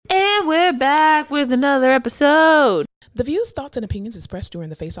we're back with another episode. The views, thoughts, and opinions expressed during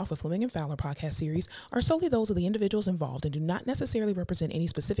the Face Off with Fleming and Fowler podcast series are solely those of the individuals involved and do not necessarily represent any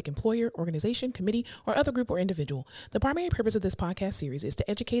specific employer, organization, committee, or other group or individual. The primary purpose of this podcast series is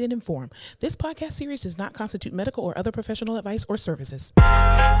to educate and inform. This podcast series does not constitute medical or other professional advice or services. It's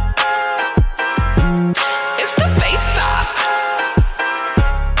the Face Off.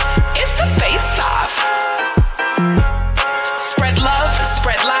 It's the Face Off. Spread love,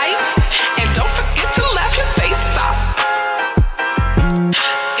 spread light, and don't forget to laugh your face off.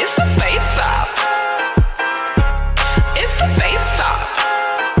 It's the Face Off. It's the Face Off.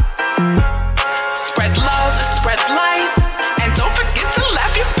 Spread love, spread light, and don't forget to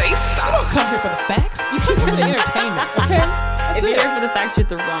laugh your face off. You don't come here for the facts. You come here for the entertainment, okay? If you're here for the facts, you're at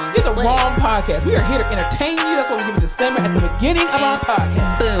the wrong You're the place. wrong podcast. We are here to entertain you. That's why we give a disclaimer at the beginning of our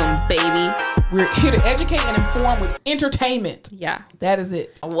podcast. Boom, baby. We're here to educate and inform with entertainment. Yeah. That is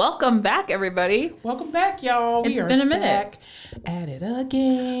it. Welcome back, everybody. Welcome back, y'all. It's been a minute. Back at it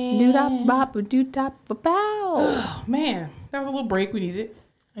again. Doo-da-bop-a-doo-da-ba-bow. Oh, man. That was a little break we needed.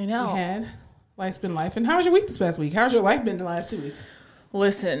 I know. We had. Life's been life. And how was your week this past week? How's your life been the last 2 weeks?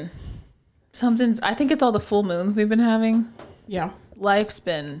 Listen, I think it's all the full moons we've been having. Yeah. Life's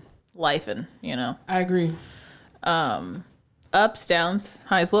been lifing, you know. I agree. Ups, downs,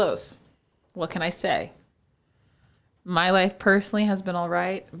 highs, lows. What can I say? My life personally has been all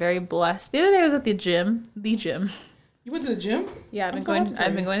right. Very blessed. The other day I was at the gym. You went to the gym? Yeah, I've been going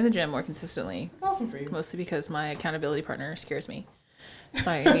to the gym more consistently. It's awesome for you. Mostly because my accountability partner scares me. So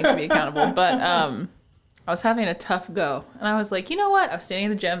I need to be accountable. But I was having a tough go. And I was like, you know what? I was standing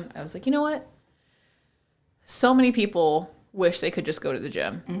in the gym. I was like, you know what? So many people wish they could just go to the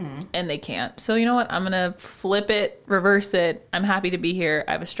gym. And they can't. So you know what? I'm going to flip it, reverse it. I'm happy to be here.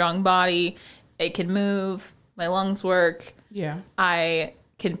 I have a strong body. It can move. My lungs work. Yeah. I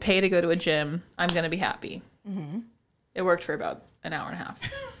can pay to go to a gym. I'm going to be happy. It worked for about an hour and a half.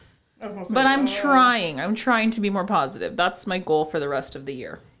 I was gonna say, But I'm trying. I'm trying to be more positive. That's my goal for the rest of the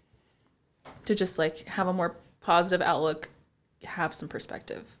year. To just like have a more positive outlook, have some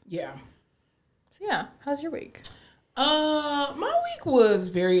perspective. Yeah. So yeah, how's your week? My week was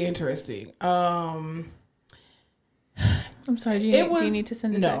very interesting. I'm sorry. Do you need to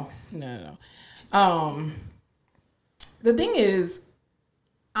send a text? No. The thing is,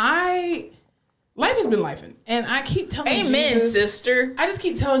 life has been lifing, and I keep telling Amen, Jesus, sister. I just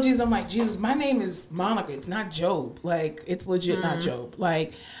keep telling Jesus, I'm like, Jesus, my name is Monica. It's not Job. Like, it's legit not Job.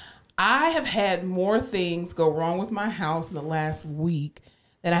 Like, I have had more things go wrong with my house in the last week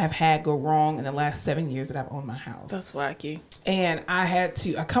than I have had go wrong in the last 7 years that I've owned my house. That's wacky. And I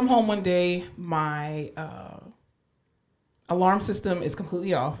come home one day, my alarm system is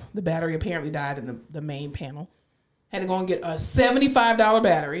completely off. The battery apparently died in the main panel. Had to go and get a $75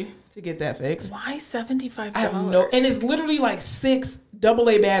 battery to get that fixed. Why $75? I have and it's literally like 6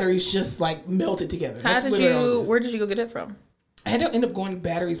 AA batteries just like melted together. Where did you go get it from? I had to end up going to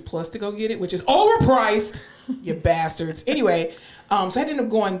Batteries Plus to go get it, which is overpriced, you bastards. Anyway, so I had to end up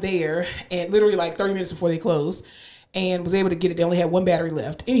going there and literally like 30 minutes before they closed and was able to get it. They only had one battery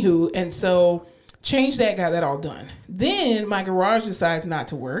left. Anywho, and so changed that, got that all done. Then my garage decides not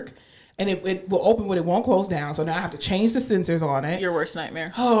to work and it will open but it won't close down. So now I have to change the sensors on it. Your worst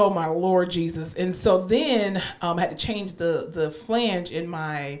nightmare. Oh my Lord Jesus. And so then I had to change the flange in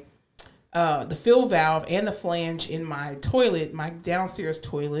my the fill valve and the flange in my toilet, my downstairs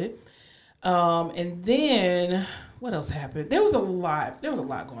toilet. And then what else happened? There was a lot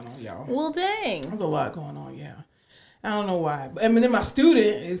going on, y'all. Well, dang. There was a lot going on, yeah. I don't know why. I mean, then my student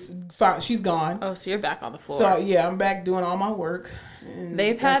is fine. She's gone. Oh, so you're back on the floor. So yeah, I'm back doing all my work.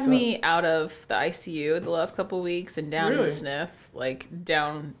 They've had me out of the ICU the last couple of weeks and down in the SNF, like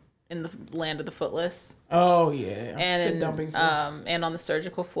down in the land of the footless. Oh yeah, and and on the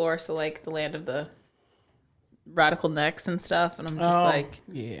surgical floor, so like the land of the radical necks and stuff. And I'm just like,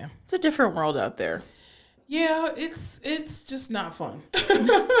 yeah, it's a different world out there. Yeah, it's just not fun.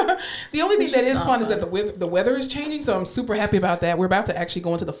 The only thing that is fun is that the weather is changing, so I'm super happy about that. We're about to actually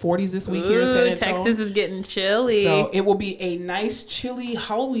go into the 40s this week here in San Antonio. Texas is getting chilly. So it will be a nice chilly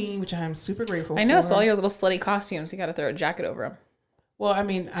Halloween, which I am super grateful for. I know, so all your little slutty costumes, you got to throw a jacket over them. Well, I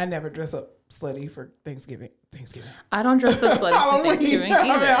mean, I never dress up slutty for Thanksgiving. I don't dress up slutty for Thanksgiving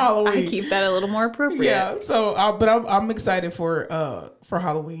either. Halloween. I keep that a little more appropriate. Yeah. So, but I'm excited for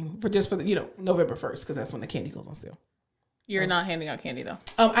Halloween for the November 1st because that's when the candy goes on sale. You're not handing out candy though.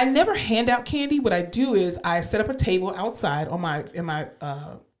 I never hand out candy. What I do is I set up a table outside on my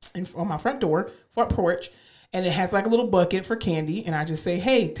front porch. And it has like a little bucket for candy. And I just say,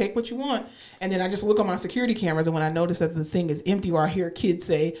 hey, take what you want. And then I just look on my security cameras. And when I notice that the thing is empty or I hear kids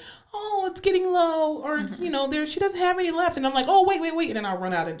say, oh, it's getting low, or it's, she doesn't have any left. And I'm like, oh, wait. And then I'll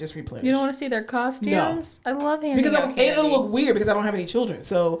run out and just replenish. You don't want to see their costumes? No. I love handing because out candy. It'll look weird because I don't have any children.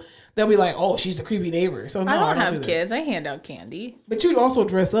 So they'll be like, oh, she's a creepy neighbor. So no, I don't have kids. I hand out candy. But you also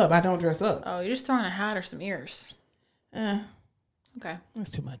dress up. I don't dress up. Oh, you're just throwing a hat or some ears. Okay. That's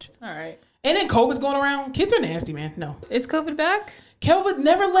too much. All right. And then COVID's going around. Kids are nasty, man. No. Is COVID back? COVID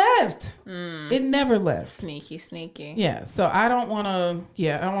never left. It never left. Sneaky. Yeah. So I don't want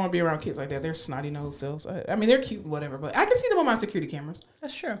to. I don't want to be around kids like that. They're snotty nose selves. I mean, they're cute, whatever. But I can see them on my security cameras.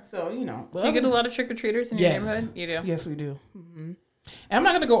 That's true. So Do you get a lot of trick or treaters in your neighborhood? You do. Yes, we do. Mm-hmm. And I'm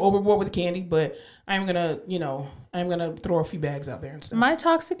not gonna go overboard with the candy, but I'm gonna throw a few bags out there and stuff. My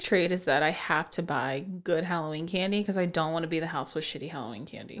toxic trait is that I have to buy good Halloween candy because I don't want to be the house with shitty Halloween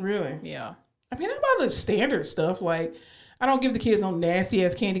candy. Really? Yeah. I mean, I buy the standard stuff. Like, I don't give the kids no nasty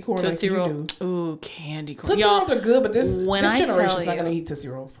ass candy corn Tootsie like Roll. you do. Ooh, candy corn. Tootsie Rolls are good, but this generation's not gonna eat Tootsie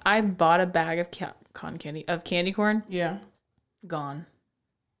Rolls. I bought a bag of candy corn. Yeah. Gone.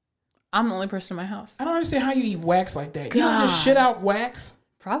 I'm the only person in my house. I don't understand how you eat wax like that. You don't just shit out wax?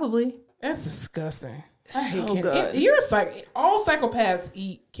 Probably. That's disgusting. I hate So candy. good. You're a all psychopaths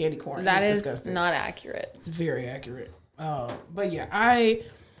eat candy corn. That is disgusting. not accurate. It's very accurate. But yeah,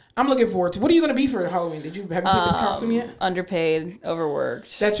 I'm looking forward to. What are you going to be for Halloween? Have you picked the costume yet? Underpaid,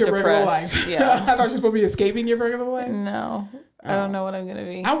 overworked. That's your regular depressed. life. Yeah. I thought you were supposed to be escaping your regular life. No. I don't know what I'm going to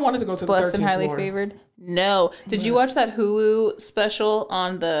be. I wanted to go to Blessed the 13th and highly floor. favored. No. Did you watch that Hulu special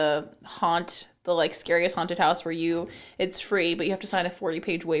on the scariest haunted house where it's free, but you have to sign a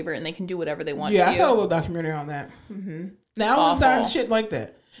 40-page waiver and they can do whatever they want to? Yeah, I saw a little documentary on that. Mm-hmm. Now I wouldn't sign shit like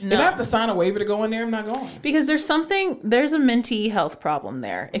that. No. If I have to sign a waiver to go in there, I'm not going. Because there's a mental health problem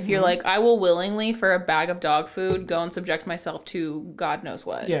there. If you're like, I will willingly, for a bag of dog food, go and subject myself to God knows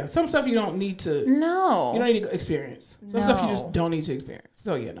what. Yeah, some stuff you don't need to. No. You don't need to experience. Some stuff you just don't need to experience.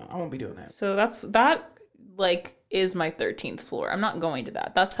 So yeah, no, I won't be doing that. So that is my 13th floor. I'm not going to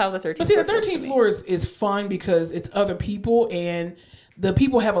that. That's how the 13th floor. But see, the 13th floor is fun because it's other people and the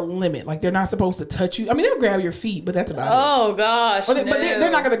people have a limit. Like, they're not supposed to touch you. I mean, they'll grab your feet, but that's about it. Oh, gosh. But they're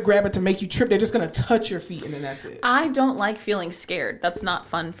not going to grab it to make you trip. They're just going to touch your feet, and then that's it. I don't like feeling scared. That's not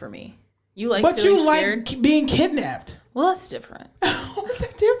fun for me. You like but feeling you scared? Like being kidnapped. Well, that's different. How is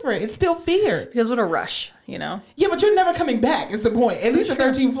that different? It's still fear. Because what a rush, you know? Yeah, but you're never coming back, is the point. At least the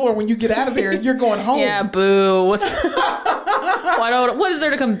 13th floor, when you get out of there, you're going home. Yeah, boo. What is there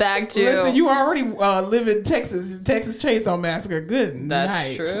to come back to? Listen, you already live in Texas Chainsaw Massacre. Good night.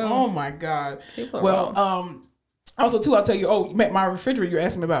 That's true. Oh, my God. People are wrong. Also, too, I'll tell you, my refrigerator, you're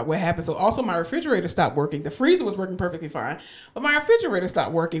asking me about what happened. So also my refrigerator stopped working. The freezer was working perfectly fine, but my refrigerator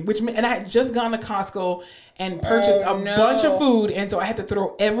stopped working, and I had just gone to Costco and purchased a bunch of food. And so I had to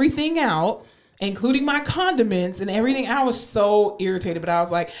throw everything out, including my condiments and everything. I was so irritated, but I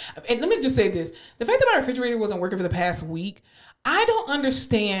was like, and let me just say this. The fact that my refrigerator wasn't working for the past week, I don't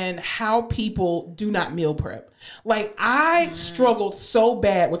understand how people do not meal prep. Like, I struggled so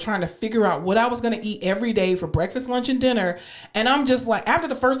bad with trying to figure out what I was going to eat every day for breakfast, lunch, and dinner. And I'm just like, after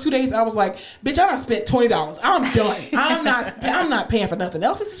the first 2 days, I was like, bitch, I done spent $20. I'm done. I'm not paying for nothing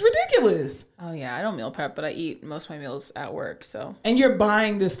else. This is ridiculous. Oh, yeah. I don't meal prep, but I eat most of my meals at work, so. And you're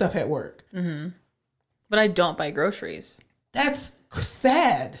buying this stuff at work. Mm-hmm. But I don't buy groceries. That's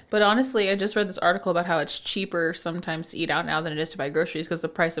sad. But honestly, I just read this article about how it's cheaper sometimes to eat out now than it is to buy groceries because the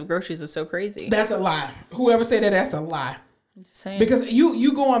price of groceries is so crazy. That's a lie. Whoever said that, that's a lie. I'm just saying. Because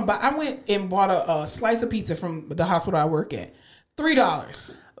you go and buy. I went and bought a slice of pizza from the hospital I work at.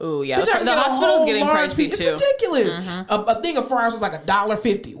 $3. Oh yeah, the hospital's getting pricey pizza. too. It's ridiculous. Mm-hmm. A thing of fries was like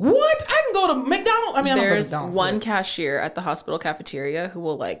 $1.50. What? I can go to McDonald's. I mean, there's I don't go to McDonald's. One cashier at the hospital cafeteria who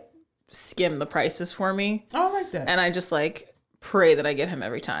will like skim the prices for me. Oh, I like that. And I just like pray that I get him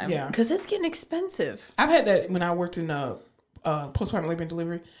every time. Yeah. Because it's getting expensive. I've had that when I worked in postpartum labor and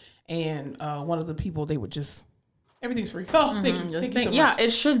delivery, and one of the people, they would just, everything's free. Oh, thank you. Thank you so much. Yeah, it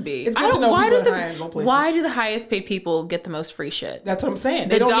should be. It's good to know people in high and low places. Why do the highest paid people get the most free shit? That's what I'm saying.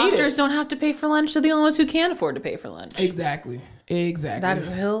 The doctors don't have to pay for lunch. They're the only ones who can afford to pay for lunch. Exactly. That is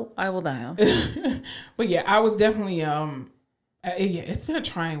a hill I will die on. But yeah, I was definitely, it's been a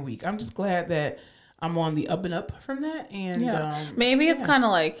trying week. I'm just glad that I'm on the up and up from that. And maybe it's kind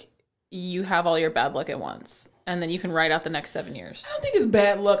of like you have all your bad luck at once and then you can ride out the next 7 years. I don't think it's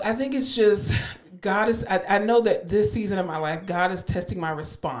bad luck. I think it's just God is, I know that this season of my life, God is testing my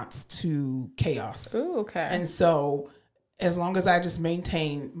response to chaos. Ooh, okay. And so as long as I just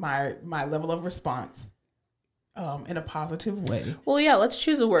maintain my level of response in a positive way. Well, yeah, let's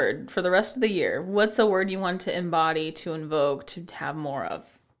choose a word for the rest of the year. What's the word you want to embody, to invoke, to have more of?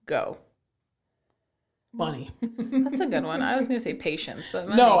 Go. Money. That's a good one. I was gonna say patience, but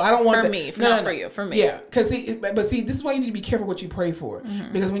money. No, I don't want for that. me. No, For you. For me. Yeah, because but see, this is why you need to be careful what you pray for.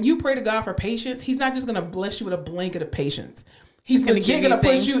 Because when you pray to God for patience, He's not just going to bless you with a blanket of patience. He's legit going to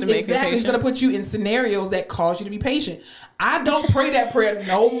put you exactly. He's going to put you in scenarios that cause you to be patient. I don't pray that prayer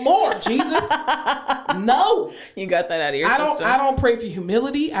no more, Jesus. No, You got that out of your system. I don't pray for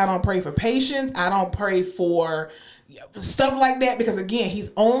humility. I don't pray for patience. I don't pray for stuff like that because again,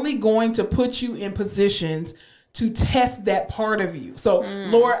 He's only going to put you in positions to test that part of you. So,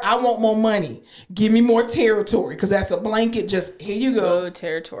 Lord, I want more money. Give me more territory because that's a blanket. Just here you go. Oh,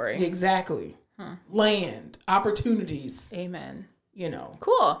 territory. Exactly. Land, opportunities. Amen.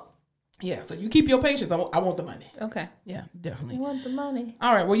 Cool. Yeah. So you keep your patience. I want the money. Okay. Yeah, definitely. I want the money.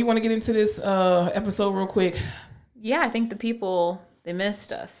 All right. Well, you want to get into this episode real quick? Yeah, I think the people, they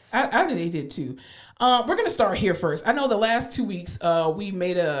missed us. I think they did too. We're gonna start here first. I know the last 2 weeks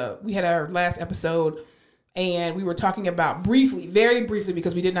we had our last episode. And we were talking about very briefly,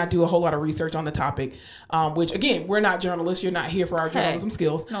 because we did not do a whole lot of research on the topic, which again, we're not journalists. You're not here for our journalism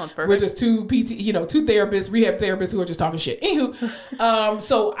skills. No, it's perfect. We're just two therapists, rehab therapists who are just talking shit. Anywho,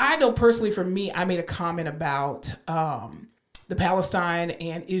 so I know personally for me, I made a comment about the Palestine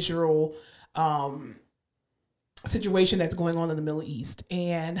and Israel situation that's going on in the Middle East.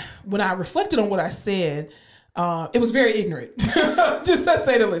 And when I reflected on what I said, it was very ignorant. Just to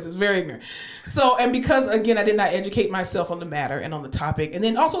say the least, it's very ignorant. So, and because again, I did not educate myself on the matter and on the topic, and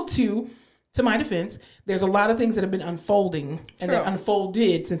then also to my defense, there's a lot of things that have been unfolding and that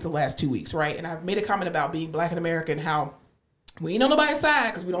unfolded since the last 2 weeks, right? And I've made a comment about being Black in America and how we ain't on nobody's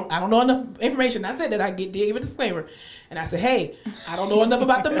side because I don't know enough information. I said that I give a disclaimer, and I said, hey, I don't know enough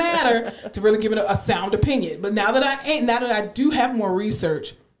about the matter to really give it a sound opinion. But now that I do have more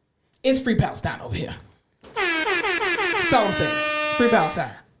research, it's free Palestine over here. That's all I'm saying. Free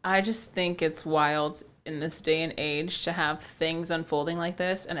Palestine. I just think it's wild in this day and age to have things unfolding like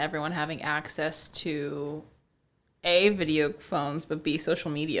this and everyone having access to A, video phones, but B, social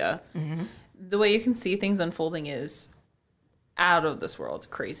media. Mm-hmm. The way you can see things unfolding is out of this world.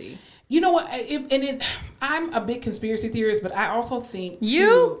 Crazy. You know what? I'm a big conspiracy theorist, but I also think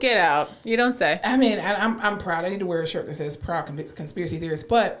you get out. You don't say. I mean, I'm proud. I need to wear a shirt that says "Proud Conspiracy Theorist,"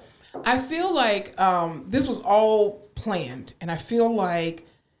 but I feel like this was all planned, and I feel like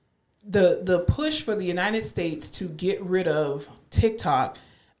the push for the United States to get rid of TikTok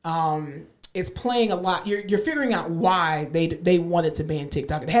is playing a lot. You're figuring out why they wanted to ban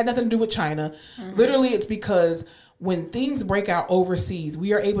TikTok. It had nothing to do with China. Mm-hmm. Literally, it's because when things break out overseas,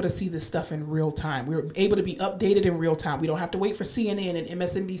 we are able to see this stuff in real time. We're able to be updated in real time. We don't have to wait for CNN and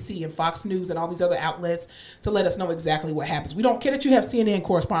MSNBC and Fox News and all these other outlets to let us know exactly what happens. We don't care that you have CNN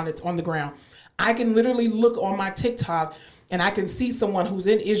correspondents on the ground. I can literally look on my TikTok and I can see someone who's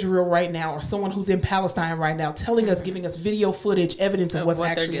in Israel right now or someone who's in Palestine right now telling us, giving us video footage, evidence of what's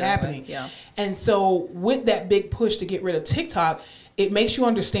actually happening. Yeah. And so with that big push to get rid of TikTok, it makes you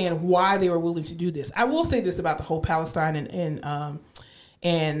understand why they were willing to do this. I will say this about the whole Palestine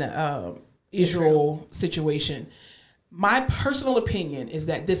and Israel situation. My personal opinion is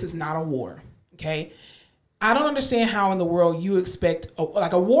that this is not a war, okay? I don't understand how in the world you expect,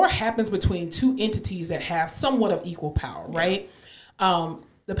 a war happens between two entities that have somewhat of equal power, right?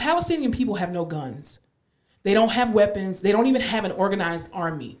 The Palestinian people have no guns. They don't have weapons. They don't even have an organized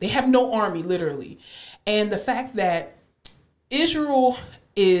army. They have no army, literally. And the fact that Israel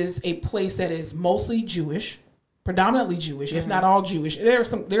is a place that is mostly Jewish, predominantly Jewish, if not all Jewish.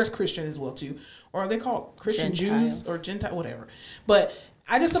 There's Christian as well too, or are they called Christian Jews or Gentile, whatever. But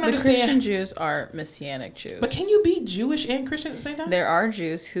I just don't understand. Christian Jews are Messianic Jews. But can you be Jewish and Christian at the same time? There are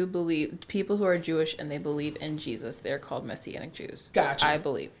Jews who believe, people who are Jewish and they believe in Jesus. They're called Messianic Jews. Gotcha. I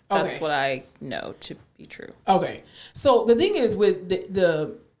believe. That's what I know to be true. Okay. So the thing is with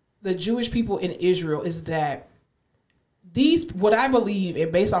the Jewish people in Israel is that what I believe,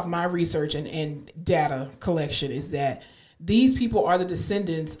 and based off my research and data collection, is that these people are the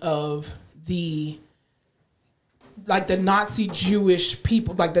descendants of the Nazi Jewish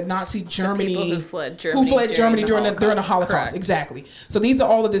people, like the Nazi Germany, who fled Germany during the Holocaust. Correct. Exactly. So these are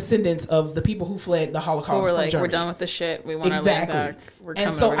all the descendants of the people who fled the Holocaust from Germany. We're done with the shit. We want our land back. We're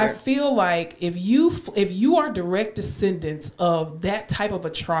coming over I feel like if you are direct descendants of that type of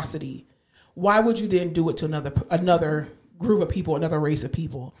atrocity, why would you then do it to another group of people, another race of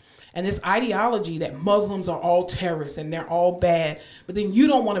people? And this ideology that Muslims are all terrorists and they're all bad, but then you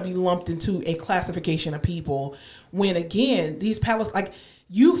don't want to be lumped into a classification of people when, again,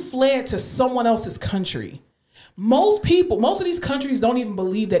 you fled to someone else's country. Most of these countries don't even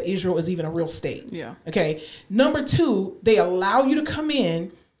believe that Israel is even a real state. Yeah. Okay. Number two, they allow you to come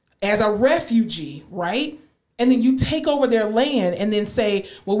in as a refugee, right? And then you take over their land and then say,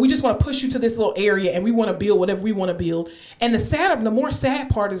 well, we just want to push you to this little area and we want to build whatever we want to build. And the more sad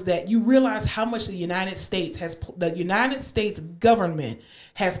part is that you realize how much the United States government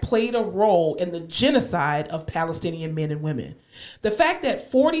has played a role in the genocide of Palestinian men and women. The fact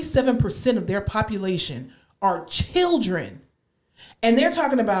that 47% of their population are children, and they're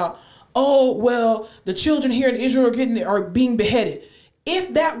talking about, oh, well, the children here in Israel are being beheaded.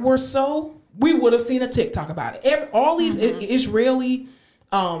 If that were so, we would have seen a TikTok about it. All these Israeli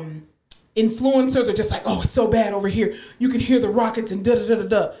influencers are just like, oh, it's so bad over here. You can hear the rockets and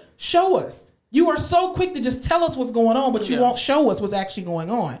da-da-da-da-da. Show us. You are so quick to just tell us what's going on, but you won't show us what's actually going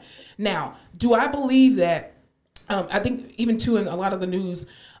on. Now, do I believe that, I think even too in a lot of the news,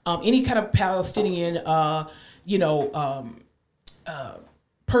 any kind of Palestinian,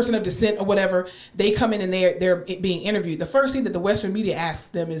 person of descent or whatever, they come in and they're being interviewed. The first thing that the Western media asks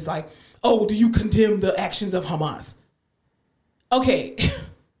them is like, oh, do you condemn the actions of Hamas? Okay.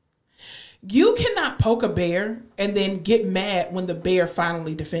 You cannot poke a bear and then get mad when the bear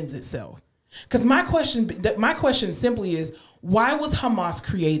finally defends itself. Because my question simply is, why was Hamas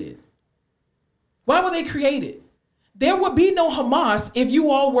created? Why were they created? There would be no Hamas if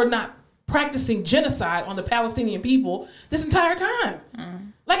you all were not practicing genocide on the Palestinian people this entire time.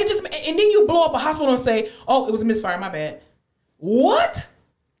 Like it just, and then you blow up a hospital and say, oh, it was a misfire, my bad. What?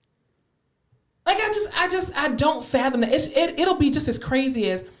 Like I don't fathom that. It'll be just as crazy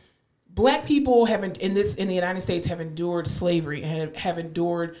as Black people in the United States have endured slavery and have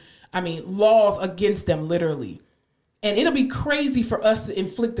endured, laws against them literally. And it'll be crazy for us to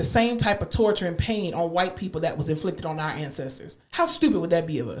inflict the same type of torture and pain on white people that was inflicted on our ancestors. How stupid would that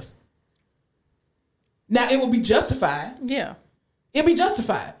be of us? Now it will be justified. Yeah. It'll be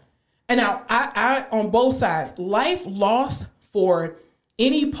justified. And now I on both sides, life lost for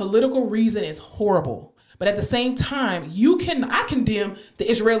any political reason is horrible. But at the same time, I condemn the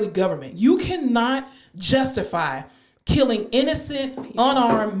Israeli government. You cannot justify killing innocent,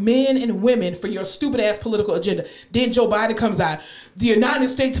 unarmed men and women for your stupid ass political agenda. Then Joe Biden comes out, the United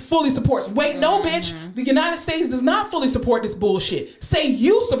States fully supports. Wait, no, bitch. The United States does not fully support this bullshit. Say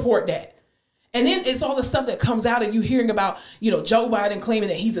you support that. And then it's all the stuff that comes out and you hearing about, Joe Biden claiming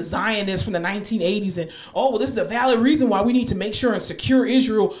that he's a Zionist from the 1980s and, this is a valid reason why we need to make sure and secure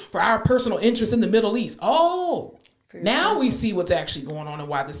Israel for our personal interests in the Middle East. Now we see what's actually going on and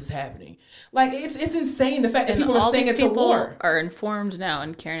why this is happening. Like, it's insane the fact that people are saying it's a war. Are informed now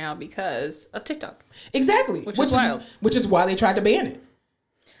and carrying out because of TikTok. Exactly. Which is wild. Which is why they tried to ban it.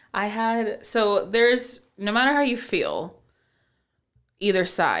 There's, no matter how you feel, either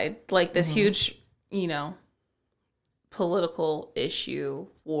side, like this huge, political issue,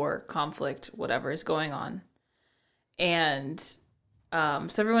 war, conflict, whatever is going on. And so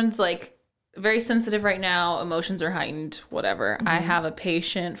everyone's like very sensitive right now. Emotions are heightened, whatever. I have a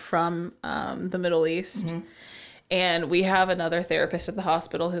patient from the Middle East and we have another therapist at the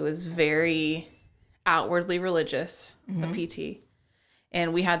hospital who is very outwardly religious, a PT.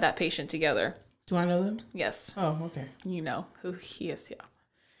 And we had that patient together. Do I know them? Yes. Oh, okay. You know who he is, yeah.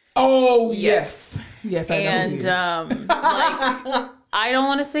 Oh, yes. Yes, I know who he is. I don't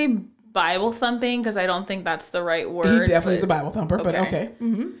want to say Bible thumping because I don't think that's the right word. He definitely is a Bible thumper, but okay.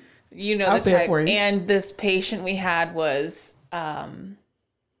 Mm-hmm. You know I'll the say type. It for you. And this patient we had was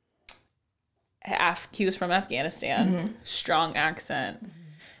he was from Afghanistan, strong accent.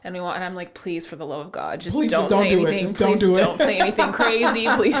 And I'm like, please, for the love of God, just don't say anything. Just don't do it. Don't say anything crazy,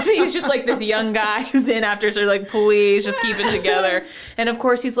 please. He's just like this young guy who's in after, so like, please, just keep it together. And of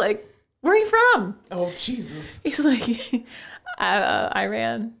course, he's like, where are you from? Oh, Jesus. He's like,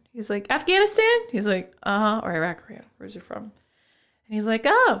 Iran. He's like, Afghanistan? He's like, or Iraq. Where's he from? And he's like,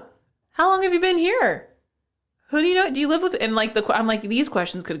 oh, how long have you been here? Who do you know? Do you live with? And like I'm like, these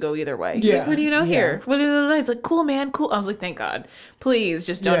questions could go either way. Yeah. Like, who do you know here? He's like, cool, man, cool. I was like, thank God. Please,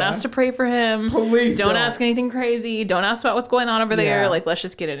 just don't ask to pray for him. Please don't ask anything crazy. Don't ask about what's going on over there. Yeah. Like, let's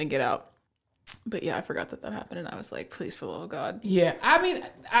just get in and get out. But yeah, I forgot that happened, and I was like, please, for the love of God. Yeah, I mean,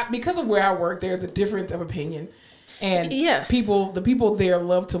 because of where I work, there's a difference of opinion, and yes, the people there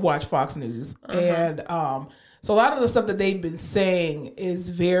love to watch Fox News, and so a lot of the stuff that they've been saying is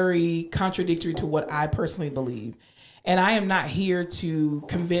very contradictory to what I personally believe. And I am not here to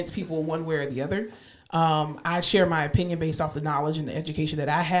convince people one way or the other. I share my opinion based off the knowledge and the education that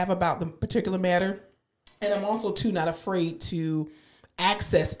I have about the particular matter. And I'm also, too, not afraid to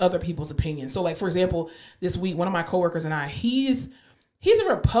access other people's opinions. So, like, for example, this week, one of my coworkers and I, he's a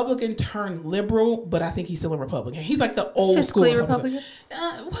Republican turned liberal, but I think he's still a Republican. He's like the old school Fiscally Republican?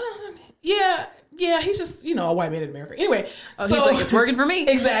 Yeah, yeah, he's just, a white man in America. Anyway. Oh, so, he's like, it's working for me.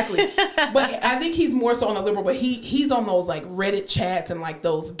 Exactly. But I think he's more so on the liberal, but he's on those like Reddit chats and like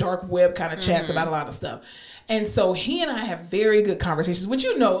those dark web kind of chats about a lot of stuff. And so he and I have very good conversations, which,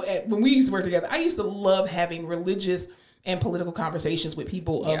 when we used to work together, I used to love having religious and political conversations with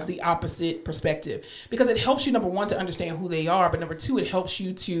people of the opposite perspective, because it helps you, number one, to understand who they are, but number two, it helps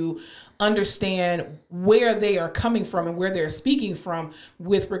you to understand where they are coming from and where they're speaking from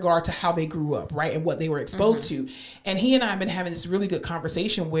with regard to how they grew up, right, and what they were exposed to. And he and I have been having this really good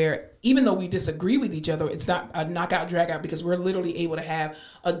conversation where even though we disagree with each other, it's not a knockout, drag out, because we're literally able to have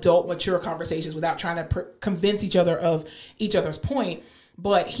adult, mature conversations without trying to convince each other of each other's point.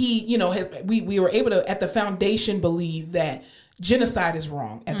 But he, we were able to, at the foundation, believe that genocide is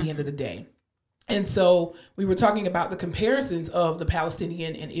wrong at the end of the day. And so we were talking about the comparisons of the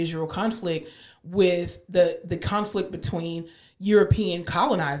Palestinian and Israel conflict with the conflict between European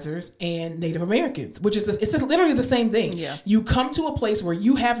colonizers and Native Americans, which is it's literally the same thing. Yeah. You come to a place where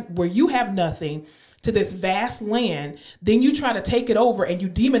you have nothing, to this vast land, then you try to take it over and you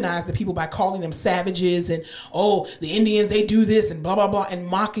demonize the people by calling them savages and, the Indians, they do this and blah, blah, blah, and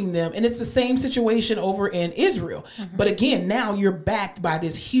mocking them. And it's the same situation over in Israel. But again, now you're backed by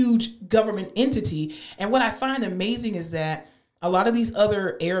this huge government entity. And what I find amazing is that a lot of these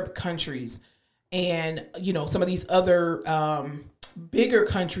other Arab countries and, some of these other bigger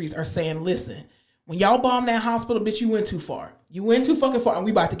countries are saying, listen, when y'all bomb that hospital, bitch, you went too far. You went too fucking far, and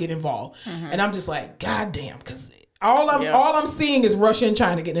we about to get involved. And I'm just like, God damn, because all I'm seeing is Russia and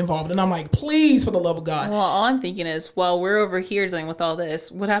China getting involved, and I'm like, please, for the love of God. Well, all I'm thinking is, while we're over here dealing with all this,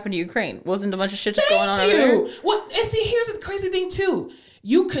 what happened to Ukraine? Wasn't a bunch of shit just going on over there? Well, and see, here's the crazy thing too.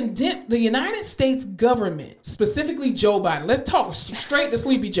 You condemn the United States government, specifically Joe Biden. Let's talk straight to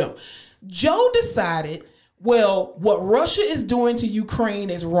Sleepy Joe. Joe decided, well, what Russia is doing to Ukraine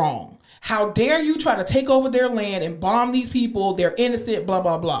is wrong. How dare you try to take over their land and bomb these people? They're innocent, blah,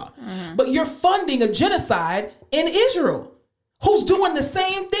 blah, blah. But you're funding a genocide in Israel, who's doing the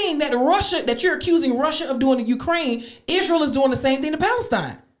same thing that you're accusing Russia of doing to Ukraine. Israel is doing the same thing to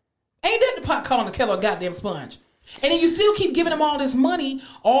Palestine. Ain't that the pot calling the kettle a goddamn sponge? And then you still keep giving them all this money,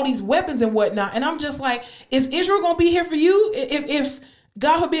 all these weapons and whatnot. And I'm just like, is Israel going to be here for you if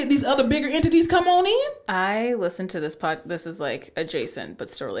God forbid these other bigger entities come on in? I listened to this this is like adjacent, but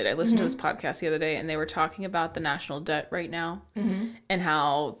still related. I listened to this podcast the other day, and they were talking about the national debt right now and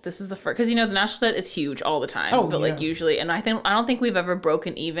how this is the first, because the national debt is huge all the time, like usually, and I don't think we've ever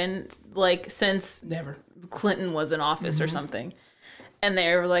broken even like since never Clinton was in office or something. And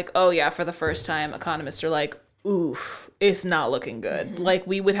they were like, oh yeah, for the first time, economists are like, oof, it's not looking good. Like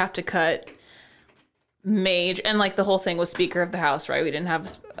we would have to cut and like the whole thing was Speaker of the House, right? We didn't have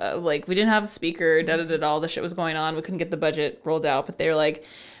a speaker, all the shit was going on. We couldn't get the budget rolled out, but they're like,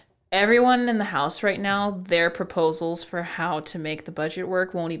 everyone in the House right now, their proposals for how to make the budget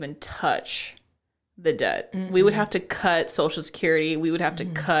work won't even touch the debt. We would have to cut Social Security. We would have to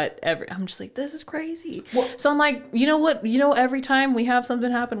cut I'm just like, this is crazy. Well, so I'm like, you know what? Every time we have something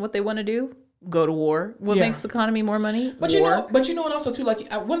happen, what they want to do? Go to war. What makes the economy more money? But war. You know what also too,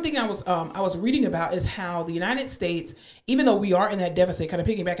 like one thing I was reading about is how the United States, even though we are in that deficit, kind of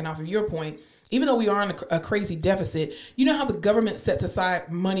piggybacking off of your point, even though we are in a crazy deficit, you know how the government sets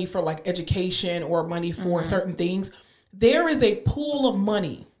aside money for like education or money for certain things? There is a pool of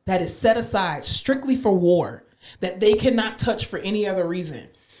money that is set aside strictly for war that they cannot touch for any other reason,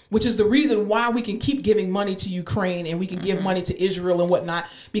 which is the reason why we can keep giving money to Ukraine and we can give money to Israel and whatnot,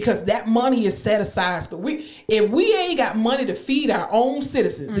 because that money is set aside. But if we ain't got money to feed our own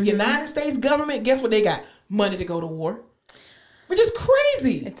citizens, the United States government, guess what they got? Money to go to war, which is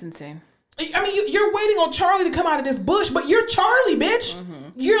crazy. It's insane. I mean, you're waiting on Charlie to come out of this bush, but you're Charlie, bitch.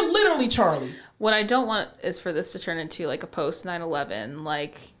 You're literally Charlie. What I don't want is for this to turn into like a post 9/11,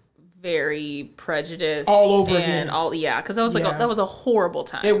 like very prejudiced all over again. Because that was that was a horrible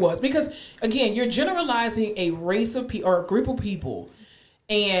time. It was, because again, you're generalizing a race of people or a group of people,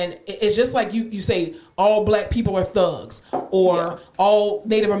 and it's just like you say all black people are thugs, or all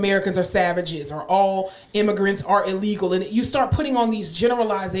Native Americans are savages, or all immigrants are illegal, and you start putting on these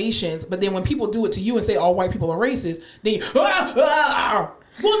generalizations. But then when people do it to you and say all white people are racist, then you,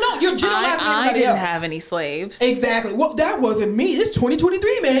 well, no, you're generalizing everybody I didn't else. have any slaves. Exactly. Well, that wasn't me. It's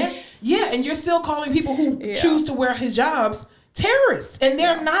 2023, man. Yeah, and you're still calling people who choose to wear hijabs terrorists, and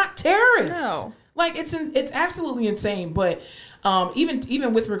they're not terrorists. No. Like it's absolutely insane. But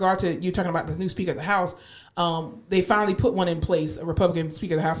even with regard to you talking about the new Speaker of the House, they finally put one in place, a Republican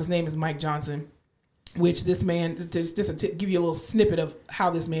Speaker of the House. His name is Mike Johnson. Which this man, just to give you a little snippet of how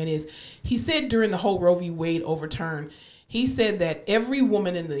this man is, he said during the whole Roe v. Wade overturn, He said that every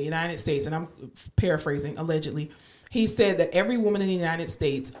woman in the United States, and I'm paraphrasing allegedly, he said that every woman in the United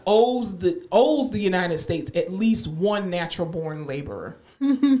States owes the United States at least one natural born laborer.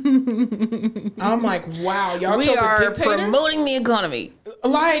 I'm like, wow, y'all We chose a are dictator? promoting the economy.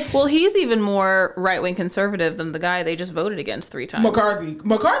 Like, Well, he's even more right-wing conservative than the guy they just voted against 3 times. McCarthy.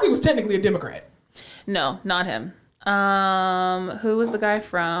 McCarthy was technically a Democrat. No, not him. Who was the guy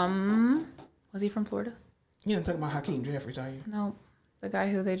from? Was he from Florida? You know, I'm talking about Hakeem Jeffries, are you? No, the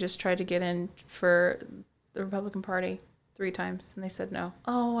guy who they just tried to get in for the Republican Party 3 times, and they said no.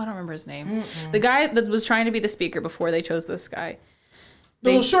 Oh, I don't remember his name. The guy that was trying to be the speaker before they chose this guy. The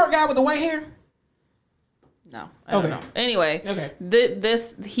little short guy with the white hair? No, I don't Okay. know. Anyway,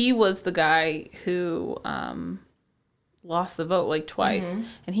 Okay. he was the guy who lost the vote like twice,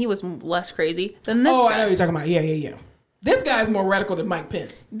 and he was less crazy than this Oh, guy. I know what you're talking about. Yeah. This guy's more radical than Mike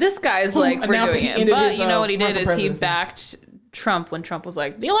Pence. This guy's Who like, we're announced doing that he it. ended But his, you know what he run did for is he presidency. backed Trump when Trump was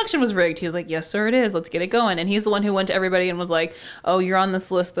like, the election was rigged. He was like, yes, sir, it is. Let's get it going. And he's the one who went to everybody and was like, oh, you're on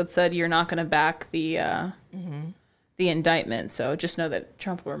this list that said you're not going to back the indictment. So just know that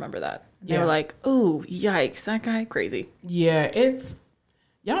Trump will remember that. They Yeah. were like, oh, yikes, that guy, crazy. Yeah, it's...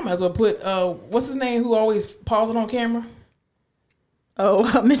 Y'all might as well put... what's his name who always pausing on camera?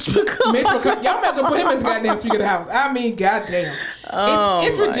 Oh, Mitch McConnell. Mitch McConnell. Y'all might as well put him as goddamn Speaker of the House. I mean, goddamn.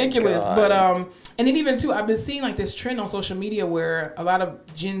 It's my ridiculous. God. But and then even too, I've been seeing like this trend on social media where a lot of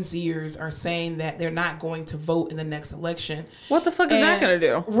Gen Zers are saying that they're not going to vote in the next election. What the fuck is that going to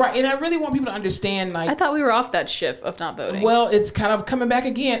do? Right, and I really want people to understand, like, I thought we were off that ship of not voting. well, it's kind of coming back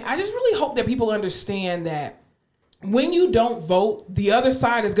again. I just really hope that people understand that when you don't vote, the other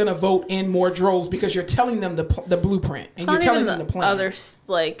side is going to vote in more droves because you're telling them the blueprint and it's you're not telling even them the plan. other,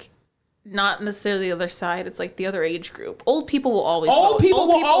 like, not necessarily the other side. It's like the other age group. Old people will always vote. Old people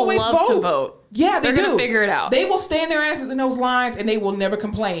will always love vote. to vote. Yeah, They're do. gonna figure it out. They will stand their asses in those lines and they will never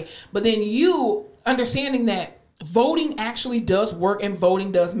complain. But then you understanding that voting actually does work and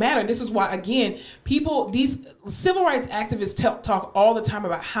voting does matter. And this is why, again, these civil rights activists talk all the time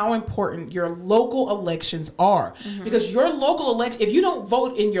about how important your local elections are. Mm-hmm. Because your local election, if you don't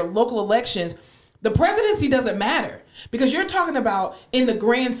vote in your local elections, the presidency doesn't matter because you're talking about in the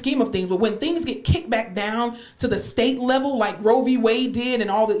grand scheme of things. But when things get kicked back down to the state level, like Roe v. Wade did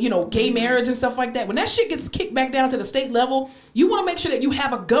and all the, gay marriage and stuff like that, when that shit gets kicked back down to the state level, you want to make sure that you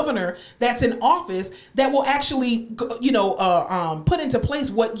have a governor that's in office that will actually, put into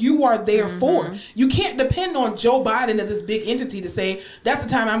place what you are there for. You can't depend on Joe Biden and this big entity to say, that's the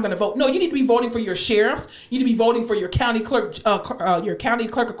time I'm going to vote. No, you need to be voting for your sheriffs. You need to be voting for your county clerk, your county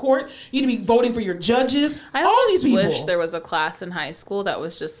clerk of court. You need to be voting for your judges. I all always these people. wish there was a class in high school that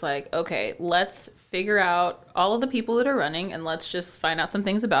was just like, okay, let's figure out all of the people that are running and let's just find out some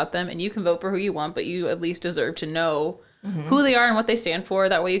things about them. And you can vote for who you want, but you at least deserve to know who they are and what they stand for.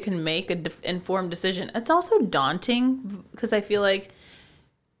 That way you can make an informed decision. It's also daunting because I feel like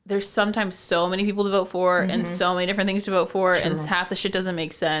there's sometimes so many people to vote for and so many different things to vote for, and half the shit doesn't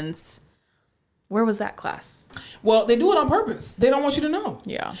make sense. Where was that class? Well, they do it on purpose. They don't want you to know.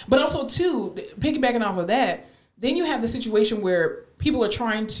 Yeah. But also, too, piggybacking off of that, then you have the situation where people are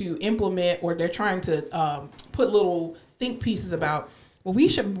trying to implement or they're trying to put little think pieces about, well, we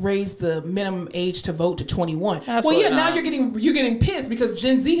should raise the minimum age to vote to 21. Absolutely well, yeah, not. now you're getting pissed because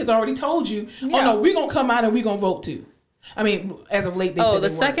Gen Z has already told you, oh, no, we're going to come out and we're going to vote too. I mean, as of late, they said the they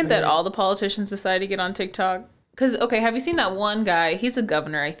second weren't, that but all the politicians decide to get on TikTok, because have you seen that one guy? He's a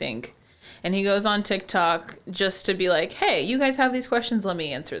governor, I think, and he goes on TikTok just to be like, "Hey, you guys have these questions, let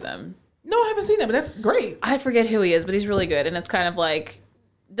me answer them." No, I haven't seen that, but that's great. I forget who he is, but he's really good, and it's kind of like,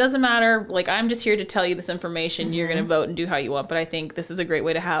 doesn't matter. Like, I'm just here to tell you this information. You're gonna vote and do how you want, but I think this is a great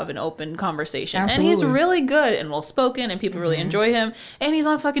way to have an open conversation. Absolutely. And he's really good and well spoken, and people really enjoy him. And he's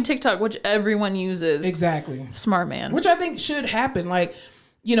on fucking TikTok, which everyone uses. Exactly. Smart man. Which I think should happen. Like,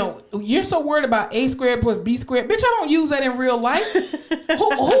 you're so worried about A squared plus B squared. Bitch, I don't use that in real life.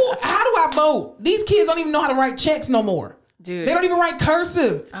 How do I vote? These kids don't even know how to write checks no more. Dude. They don't even write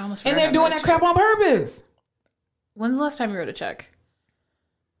cursive. I almost And forgot they're how to doing write that crap on purpose. When's the last time you wrote a check?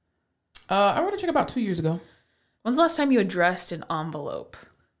 I wrote a check about 2 years ago. When's the last time you addressed an envelope?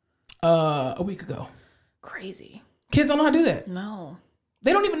 A week ago. Crazy. Kids don't know how to do that. No.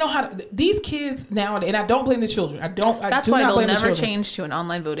 They don't even know how to. These kids nowadays, and I don't blame the children. That's do why not they'll blame the never children. change to an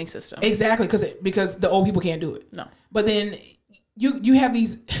online voting system. Exactly, because the old people can't do it. No. But then you have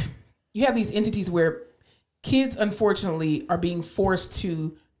these entities where kids unfortunately are being forced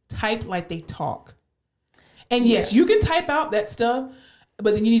to type like they talk. And yes, you can type out that stuff,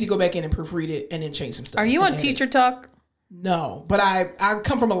 but then you need to go back in and proofread it and then change some stuff. Are you and on edit. Teacher Talk? No, but I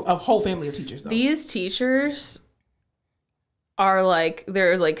come from a whole family of teachers though. These teachers are like,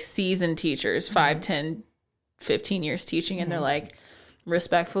 there's like seasoned teachers, 5, 10, 15 years teaching, and they're like,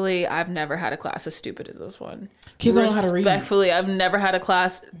 respectfully, I've never had a class as stupid as this one. Kids don't know how to read. Respectfully, I've never had a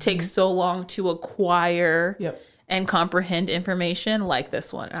class take so long to acquire and comprehend information like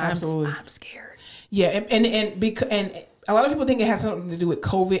this one. And Absolutely. I'm scared. Yeah, and a lot of people think it has something to do with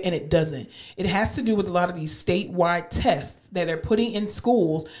COVID, and it doesn't. It has to do with a lot of these statewide tests that they're putting in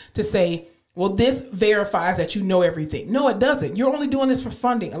schools to say, well, this verifies that you know everything. No, it doesn't. You're only doing this for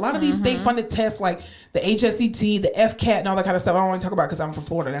funding. A lot of these state-funded tests, like the HSET, the FCAT, and all that kind of stuff, I don't want to talk about because I'm from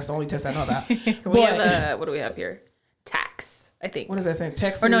Florida. That's the only test I know about. What do we have here? Tax, I think. What is that saying?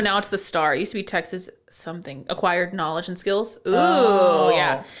 Texas? Or no, now it's the STAR. It used to be Texas something. Acquired knowledge and skills. Ooh,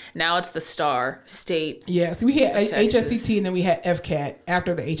 yeah. Now it's the STAR, state. Yeah, so we had Texas. HSCT and then we had FCAT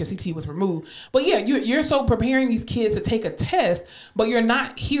after the HSCT was removed. But yeah, you're so preparing these kids to take a test, but you're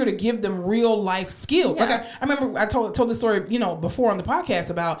not here to give them real life skills. Yeah. Like I remember I told this story, before on the podcast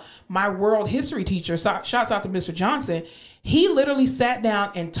about my world history teacher. Shouts out to Mr. Johnson. He literally sat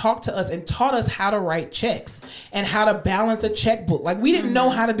down and talked to us and taught us how to write checks and how to balance a checkbook. Like, we didn't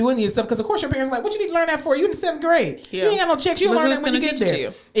know how to do any of this stuff because, of course, your parents are like, what you need to learn that for? You in the 7th grade. Yeah. You ain't got no checks. You'll But learn who's that when you gonna get teach it there.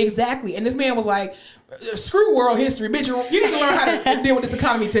 to you? Exactly. And this man was like, screw world history, bitch. You need to learn how to deal with this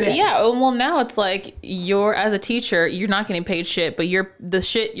economy today. Yeah, well, now it's like as a teacher, you're not getting paid shit, but the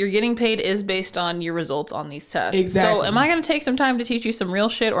shit you're getting paid is based on your results on these tests. Exactly. So am I going to take some time to teach you some real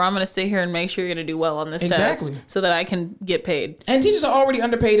shit, or I'm going to sit here and make sure you're going to do well on this test so that I can get paid? And teachers are already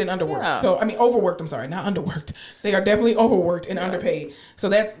underpaid and underworked. Yeah. So, overworked. I'm sorry, not underworked. They are definitely overworked and underpaid. So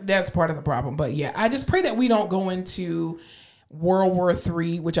that's part of the problem. But yeah, I just pray that we don't go into World War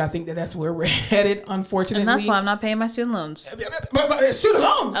III, which I think that's where we're headed, unfortunately. And that's why I'm not paying my student loans. But student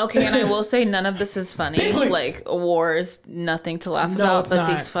loans. Okay, and I will say none of this is funny. Really? Like, war is nothing to laugh No, about, it's but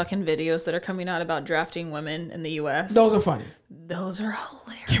not. these fucking videos that are coming out about drafting women in the U.S. Those are funny. Those are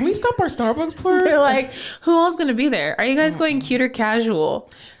hilarious. Can we stop our Starbucks plurs? They're like, who else going to be there? Are you guys going cute or casual?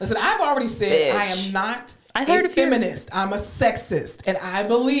 Listen, I've already said Bitch. I am not I heard a if you're- feminist. I'm a sexist. And I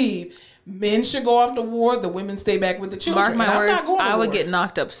believe men should go off to war. The women stay back with the children. Mark my And I'm not words, going to I would war. get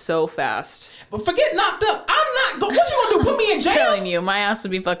knocked up so fast. But forget knocked up. I'm not going. What you going to do? Put me in I'm jail? telling you, my ass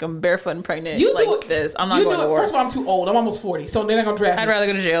would be fucking barefoot and pregnant You like do it. this. I'm not You going do to it. war. First of all, I'm too old. I'm almost 40. So they're not going to draft me. I'd rather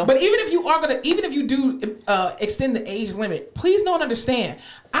go to jail. But even if you do extend the age limit, please don't understand.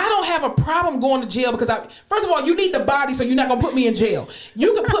 I don't have a problem going to jail because first of all, you need the body, so you're not gonna put me in jail.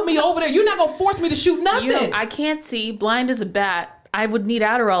 You can put me over there. You're not gonna force me to shoot nothing. I can't see, blind as a bat. I would need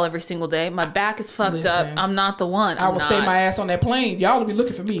Adderall every single day. My back is fucked up. Listen, I'm not the one. I will stay my ass on that plane. Y'all will be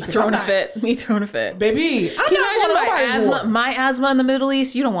looking for me. throwing a fit. Me throwing a fit. Baby, I'm Can you not going to imagine nobody's war. my asthma in the Middle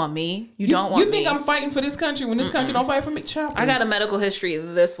East? You don't want me. You don't want You think me. I'm fighting for this country when this country don't fight for me? Child, I got a medical history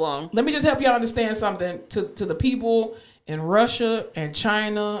this long. Let me just help y'all understand something. To the people in Russia and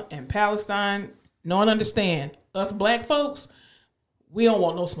China and Palestine, don't understand. Us black folks, we don't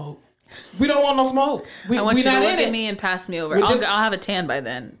want no smoke. We don't want no smoke. I want we you to not look in at it. me and pass me over. We're I'll just- have a tan by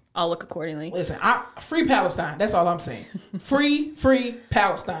then. I'll look accordingly. Listen, free Palestine. That's all I'm saying. Free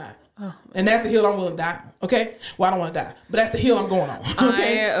Palestine. And that's the hill I'm willing to die on. Okay? Well, I don't want to die, but that's the hill I'm going on.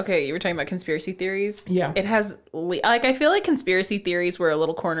 Okay? Okay, you were talking about conspiracy theories. Yeah. It has, I feel like conspiracy theories were a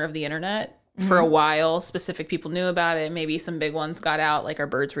little corner of the internet for a while. Specific people knew about it. Maybe some big ones got out, like, are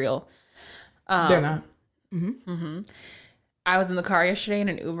birds real? They're not. I was in the car yesterday in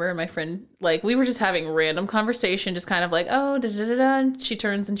an Uber, and my friend, like, we were just having random conversation, just kind of like, oh, da-da-da-da. And she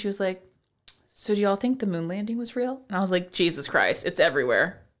turns and she was like, so do y'all think the moon landing was real? And I was like, Jesus Christ, it's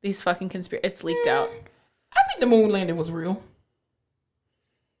everywhere. These fucking it's leaked out. I think the moon landing was real.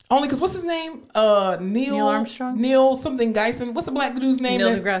 Only because what's his name? Neil Armstrong? Neil something Geisen. What's the black dude's name? Neil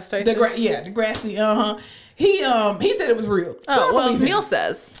deGrasse Tyson? Degrassi. He said it was real. So Oh, I well, believe him. Neil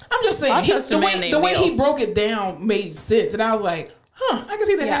says. I'm just saying. I'll trust a man The named way Neil. he broke it down made sense, and I was like, I can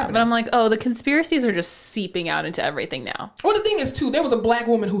see that Yeah, happening. but I'm like, oh, the conspiracies are just seeping out into everything now. Well, the thing is, too, there was a black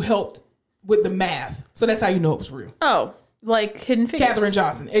woman who helped with the math, so that's how you know it was real. Oh, like Hidden Figures. Katherine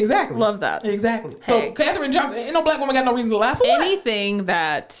Johnson, exactly. Love that. Exactly. Hey. So Katherine Johnson, ain't no black woman got no reason to laugh. For what? Anything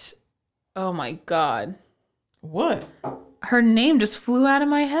that, oh my God. What? Her name just flew out of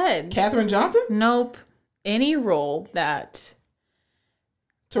my head. Katherine Johnson? Nope. Any role that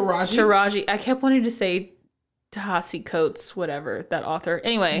Taraji? I kept wanting to say Tahasi Coates, whatever, that author.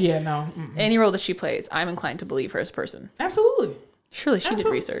 Anyway, Yeah, no. any role that she plays, I'm inclined to believe her as a person. Absolutely. Surely she did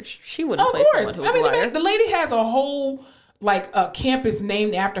Absolutely. research. She wouldn't Of play course. someone who was I mean, a liar. the lady has a whole like a campus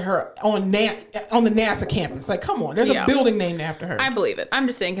named after her on the NASA campus. Like, come on, there's a building named after her. I believe it. I'm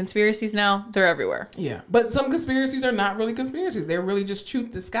just saying conspiracies now, they're everywhere. Yeah, but some conspiracies are not really conspiracies. They're really just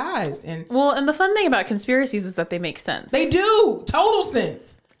truth disguised. And the fun thing about conspiracies is that they make sense. They do total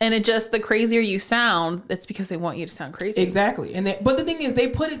sense. And it just, the crazier you sound, it's because they want you to sound crazy. Exactly. But the thing is, they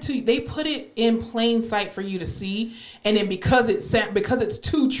put it in plain sight for you to see, and then because it's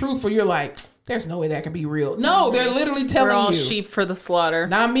too truthful, you're like, there's no way that can be real. No, they're literally telling you. We're all sheep for the slaughter.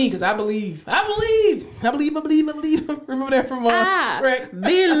 Not me, because I believe. Remember that from Shrek?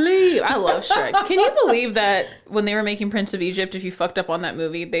 Believe. I love Shrek. Can you believe that when they were making Prince of Egypt, if you fucked up on that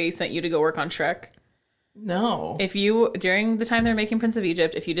movie, they sent you to go work on Shrek? No. If you, during the time they were making Prince of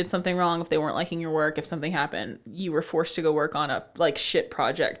Egypt, if you did something wrong, if they weren't liking your work, if something happened, you were forced to go work on a shit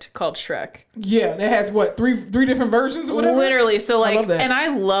project called Shrek. Yeah, that has what, three different versions or whatever? Literally. So like, I love that. and I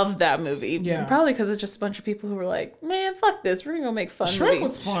loved that movie. Yeah. Probably because it's just a bunch of people who were like, man, fuck this. We're going to go make fun Shrek movies.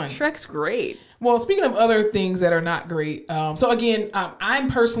 was fun. Shrek's great. Well, speaking of other things that are not great, so again, I'm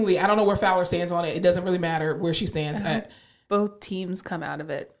personally, I don't know where Fowler stands on it. It doesn't really matter where she stands at. Both teams come out of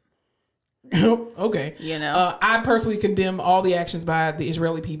it. Okay. You know, I personally condemn all the actions by the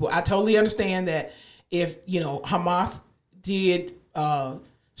Israeli people. I totally understand that if, Hamas did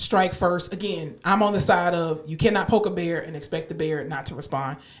strike first, again, I'm on the side of you cannot poke a bear and expect the bear not to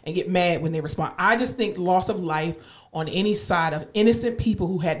respond and get mad when they respond. I just think loss of life on any side of innocent people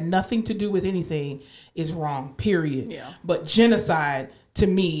who had nothing to do with anything is wrong, period. Yeah. But genocide, to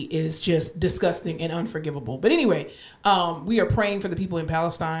me, is just disgusting and unforgivable. But anyway, we are praying for the people in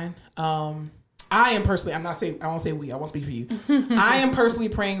Palestine. I am personally, I won't say we, I won't speak for you. I am personally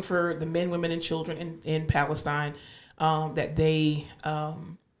praying for the men, women, and children in Palestine, that they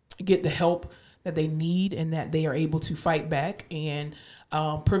get the help that they need and that they are able to fight back and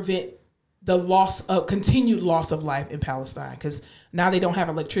prevent the continued loss of life in Palestine, because now they don't have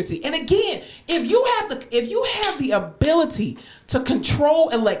electricity. And again, if you have the ability to control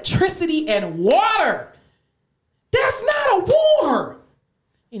electricity and water, that's not a war.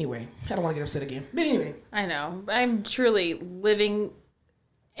 Anyway, I don't want to get upset again. But anyway. I know. I'm truly living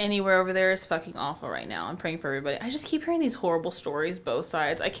anywhere over there is fucking awful right now. I'm praying for everybody. I just keep hearing these horrible stories, both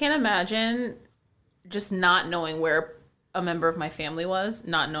sides. I can't imagine just not knowing where a member of my family was,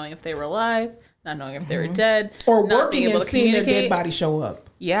 not knowing if they were alive, not knowing if they were dead, or working and seeing their dead body show up.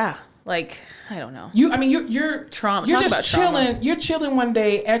 Yeah, like I don't know. You're trauma. You're just chilling. Trauma. You're chilling one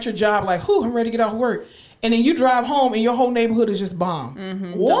day at your job, like, "Whew, I'm ready to get off work," and then you drive home and your whole neighborhood is just bombed.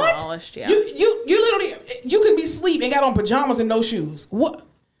 Mm-hmm. What? Demolished, yeah. You literally could be asleep and got on pajamas and no shoes. What?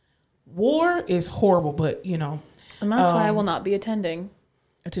 War is horrible, but and that's why I will not be attending.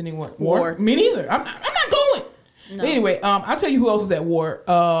 Attending what? War? Me neither. I'm not going. No. But anyway, I'll tell you who else is at war.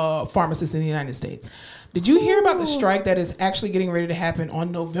 Pharmacists in the United States. Did you hear about the strike that is actually getting ready to happen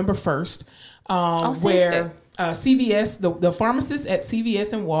on November 1st? Where CVS, the pharmacists at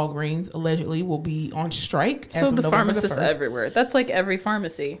CVS and Walgreens allegedly will be on strike as of November the 1st. So the pharmacists everywhere. That's like every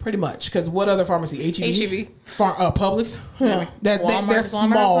pharmacy. Pretty much. Because what other pharmacy? HEB? HEB. Publix? Yeah. They're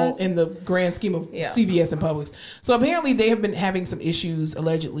small in the grand scheme of CVS and Publix. So apparently they have been having some issues,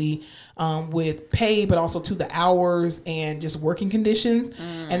 allegedly, with pay, but also to the hours and just working conditions.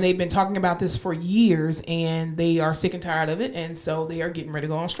 And they've been talking about this for years, and they are sick and tired of it. And so they are getting ready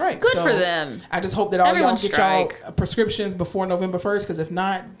to go on strike. Good for them. I just hope that all y'all get y'all prescriptions before November 1st, because if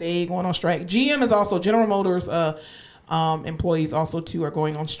not, they going on strike. GM is also, General Motors employees also too are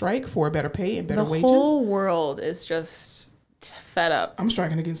going on strike for better pay and better wages. The whole world is just fed up. I'm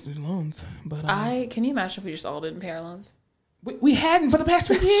striking against the loans, but can you imagine if we just all didn't pay our loans? We hadn't for the past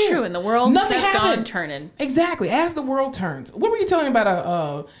 3 years. That's true, and the world nothing kept happened. on turning. Exactly, as the world turns. What were you telling me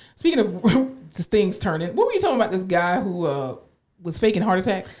about? Speaking of things turning, what were you talking about? This guy who was faking heart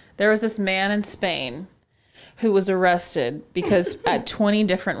attacks. There was this man in Spain who was arrested because at 20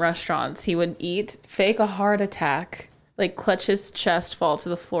 different restaurants he would eat, fake a heart attack, like clutch his chest, fall to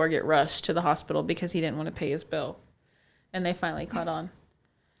the floor, get rushed to the hospital because he didn't want to pay his bill, and they finally caught on.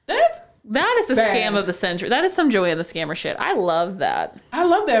 That is the scam of the century. That is some Joanna the Scammer shit. I love that. I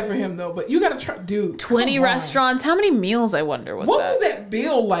love that for him, though. But you got to try, dude. 20 restaurants. How many meals, I wonder, was that? What was that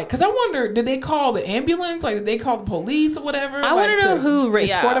bill like? Because I wonder, did they call the ambulance? Like, did they call the police or whatever? I want to know who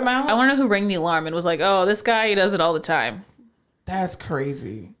escort him out? I want to know who rang the alarm and was like, oh, this guy, he does it all the time. That's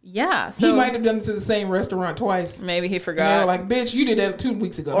crazy. Yeah. So he might have done it to the same restaurant twice. Maybe he forgot. And they were like, bitch, you did that 2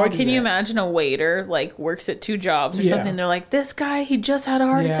 weeks ago. Or can you imagine a waiter like works at 2 jobs or something, and they're like, this guy, he just had a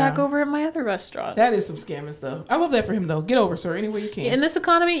heart attack over at my other restaurant. That is some scamming stuff. I love that for him, though. Get over, sir, any way you can. In this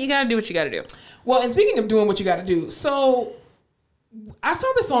economy, you got to do what you got to do. Well, and speaking of doing what you got to do, so I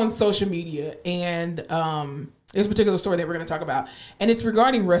saw this on social media, and There's a particular story that we're going to talk about, and it's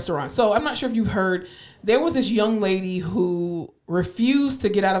regarding restaurants. So I'm not sure if you've heard, there was this young lady who refused to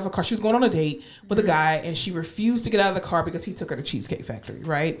get out of a car. She was going on a date with a guy, and she refused to get out of the car because he took her to Cheesecake Factory,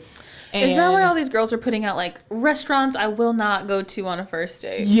 right? Is that why all these girls are putting out like restaurants I will not go to on a first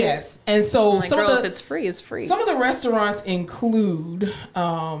date? Yes, and so Like, girl, if it's free, it's free. Some of the restaurants include.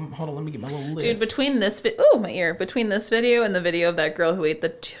 Hold on, let me get my little list. Dude, between this between this video and the video of that girl who ate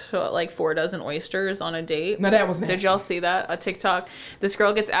the like 4 dozen oysters on a date. No, that was nasty. Did y'all see that? A TikTok. This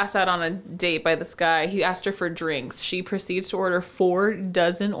girl gets asked out on a date by this guy. He asked her for drinks. She proceeds to order 4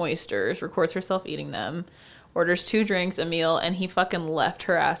 dozen oysters, records herself eating them, orders 2 drinks, a meal, and he fucking left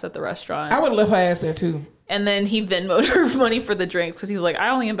her ass at the restaurant. I would have left her ass there too. And then he Venmoed her money for the drinks because he was like, I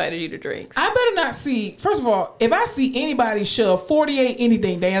only invited you to drinks. I better not see. First of all, if I see anybody shove 48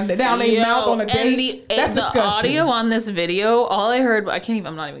 anything down their mouth on a date, that's disgusting. The audio on this video, all I heard,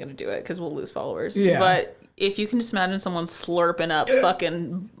 I'm not even going to do it because we'll lose followers. Yeah. But if you can just imagine someone slurping up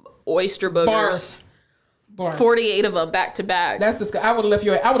fucking oyster boogers, Bar. 48 of them back to back. That's disgusting. I would have left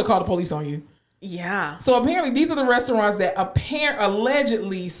you. I would have called the police on you. Yeah. So apparently these are the restaurants that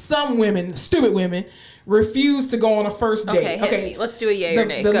allegedly some women, stupid women, refuse to go on a first date. Okay, let's do a yay or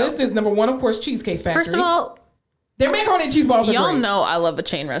nay. The Go. list is number 1, of course, Cheesecake Factory. First of all, their macaroni and cheese balls are y'all great. know I love a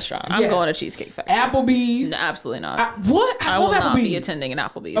chain restaurant. I'm Yes. going to Cheesecake Factory. Applebee's. No, absolutely not. I will love not be Applebee's. attending an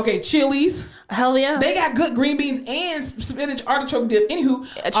Applebee's. Okay, Chili's. Hell yeah. They got good green beans and spinach artichoke dip. Anywho,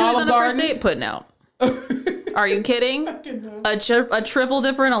 a Chili's Olive on the first Garden. date putting out. Are you kidding? A triple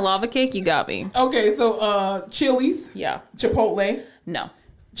dipper and a lava cake? You got me. Okay, so Chili's. Yeah. Chipotle. No.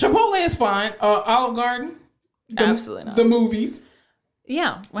 Chipotle is fine. Olive Garden. Absolutely not. The movies.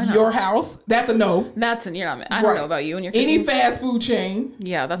 Yeah. Why not? Your House. That's a no. You're not. I don't know about you and your Any cooking. fast food chain.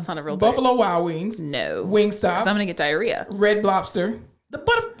 Yeah, that's not a real date. Buffalo Wild Wings. No. Wingstop. Because I'm gonna get diarrhea. Red Lobster. The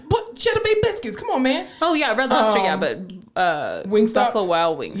Cheddar Bay biscuits. Come on, man. Oh yeah, Red Lobster. Yeah, but Wingstop. Buffalo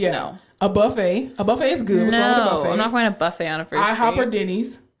Wild Wings. Yeah. No. A buffet. A buffet is good. What's wrong with a No, buffet? I'm not going to buffet on a first date. IHOP or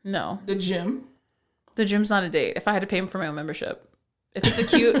Denny's. No. The gym. The gym's not a date. If I had to pay for my own membership. If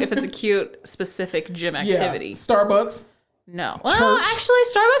it's a cute specific gym activity. Yeah. Starbucks. No. Well, actually,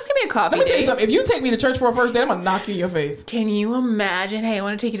 Starbucks can be a coffee Let me tell you date. something. If you take me to church for a first date, I'm gonna knock you in your face. Can you imagine? Hey, I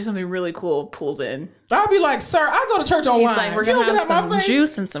want to take you to something really cool. Pulls in. I'll be like, sir, I go to church online. He's like, we're If you gonna don't have get out my some face-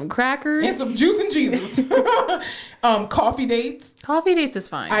 juice and some crackers. and some juice and Jesus. Coffee dates, Coffee dates is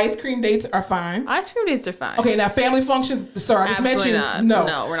fine. ice cream dates are fine. Ice cream dates are fine. Okay, now family functions. Sorry, I just Absolutely mentioned not.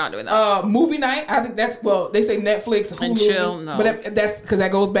 no. No, we're not doing that. Movie night. I think that's they say Netflix Hulu, And chill, no. but that's because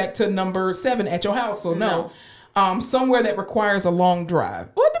that goes back to number 7 at your house. So no. Somewhere that requires a long drive.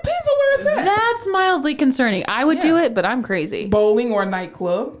 Well, it depends on where it's at. That's mildly concerning. I would do it, but I'm crazy. Bowling or a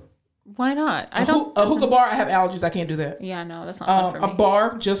nightclub. Why not? A hookah bar. I have allergies. I can't do that. Yeah, no, that's not fun for A me.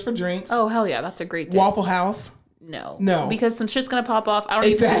 bar just for drinks. Oh, hell yeah, that's a great date. Waffle House. No. Because some shit's gonna pop off. I don't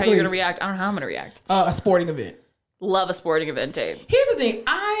even know how Exactly. you're gonna react. I don't know how I'm gonna react. A sporting event. Love a sporting event date. Here's the thing.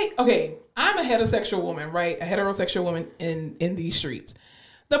 I'm a heterosexual woman, right? A heterosexual woman in these streets.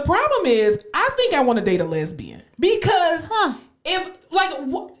 The problem is, I think I want to date a lesbian because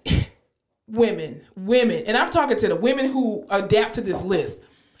women, and I'm talking to the women who adapt to this list,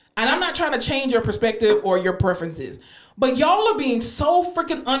 and I'm not trying to change your perspective or your preferences, but y'all are being so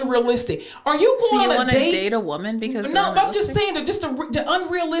freaking unrealistic. Are you So going you on a want to date? date a woman because No, but I'm just saying that just the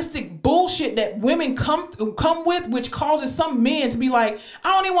unrealistic bullshit that women come with, which causes some men to be like,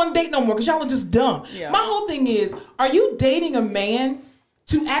 I don't even want to date no more because y'all are just dumb. Yeah. My whole thing is, are you dating a man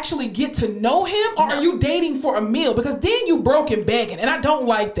to actually get to know him, or are you dating for a meal? Because then you broke and begging, and I don't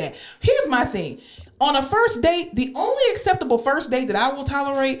like that. Here's my thing. On a first date, the only acceptable first date that I will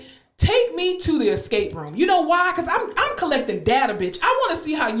tolerate, take me to the escape room. You know why? Because I'm collecting data, bitch. I want to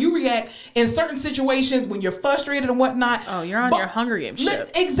see how you react in certain situations when you're frustrated and whatnot. Oh, you're on your Hunger Games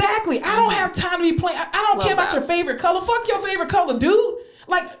shit. Exactly. I don't have time to be playing. I don't care about that. your favorite color. Fuck your favorite color, dude.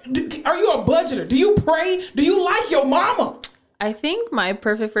 Like, are you a budgeter? Do you pray? Do you like your mama? I think my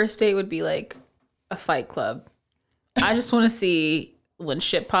perfect first date would be like a Fight Club. I just want to see when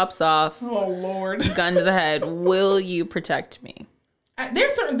shit pops off, Oh, Lord. gun to the head, will you protect me?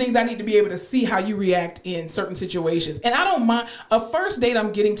 There's certain things I need to be able to see how you react in certain situations. And I don't mind. A first date,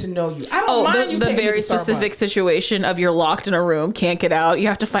 I'm getting to know you. I don't mind you the taking me very to Starbucks. specific situation of you're locked in a room, can't get out. You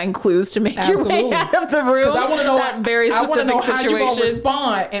have to find clues to make your way out of the room. Because I want to know, that very I want to specific know how you're going to situation.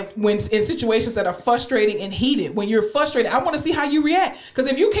 respond, and when in situations that are frustrating and heated. When you're frustrated, I want to see how you react. Because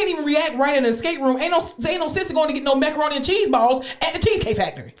if you can't even react right in an escape room, ain't no sense in going to get no macaroni and cheese balls at the Cheesecake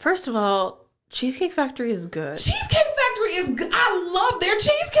Factory. First of all, Cheesecake Factory is good. Cheesecake Factory is good. I love their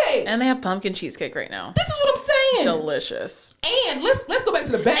cheesecake. And they have pumpkin cheesecake right now. This is what I'm saying. Delicious. And let's go back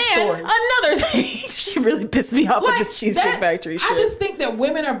to the backstory. And another thing. She really pissed me off with this Cheesecake Factory shit. I just think that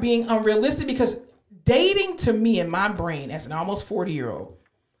women are being unrealistic because dating, to me, in my brain, as an almost 40-year-old,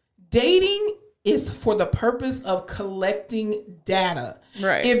 dating is for the purpose of collecting data.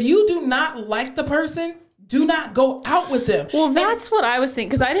 Right. If you do not like the person, do not go out with them. Well, that's what I was thinking,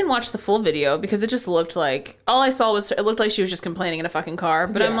 because I didn't watch the full video because it just looked like, all I saw was, it looked like she was just complaining in a fucking car.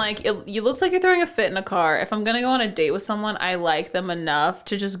 But I'm like, it looks like you're throwing a fit in a car. If I'm going to go on a date with someone, I like them enough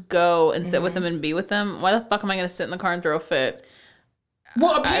to just go and sit with them and be with them. Why the fuck am I going to sit in the car and throw a fit?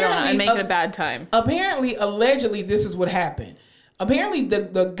 Well, I don't know. I make it a bad time. Apparently, allegedly, this is what happened. Apparently,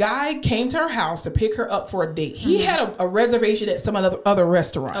 the guy came to her house to pick her up for a date. He had a reservation at some other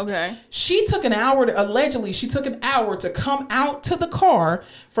restaurant. Okay. She took an hour to come out to the car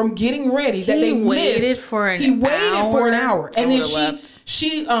from getting ready that they waited missed. for an He waited for an hour. And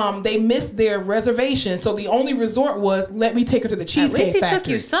then they missed their reservation. So the only resort was, let me take her to the Cheesecake Factory. At least he Factory. took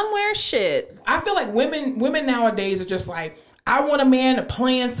you somewhere. Shit. I feel like women nowadays are just like, I want a man to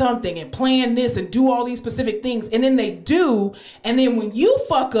plan something and plan this and do all these specific things. And then they do. And then when you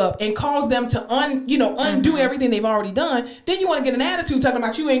fuck up and cause them to undo everything they've already done, then you want to get an attitude talking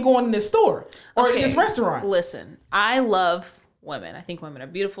about you ain't going in this store or this restaurant. Listen, I love women. I think women are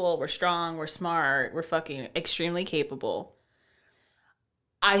beautiful. We're strong. We're smart. We're fucking extremely capable.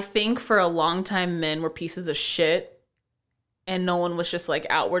 I think for a long time, men were pieces of shit and no one was just like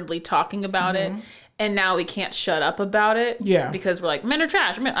outwardly talking about it. And now we can't shut up about it. Yeah. Because we're like, men are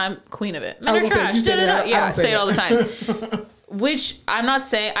trash. I'm queen of it. Men are trash. I say it all the time. Which I'm not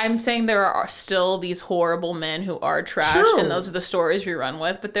saying. I'm saying there are still these horrible men who are trash. True. And those are the stories we run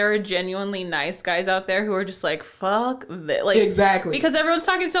with. But there are genuinely nice guys out there who are just like, fuck this. Like, exactly. Because everyone's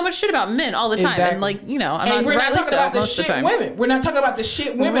talking so much shit about men all the time. Exactly. And like, we're not talking about the shit women. We're not talking about the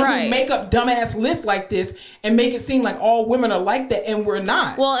shit women who make up dumbass lists like this and make it seem like all women are like that, and we're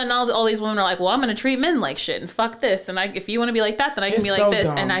not. Well, and all these women are like, well, I'm going to treat men like shit and fuck this. And if you want to be like that, then I can be like this.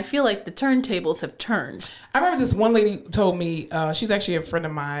 Dumb. And I feel like the turntables have turned. I remember this one lady told me, she's actually a friend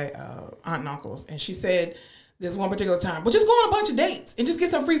of my aunt and uncle's, and she said this one particular time, well, just go on a bunch of dates and just get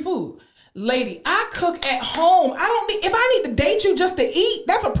some free food. Lady, I cook at home. If I need to date you just to eat,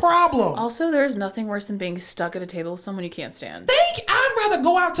 that's a problem. Also, there's nothing worse than being stuck at a table with someone you can't stand. I'd rather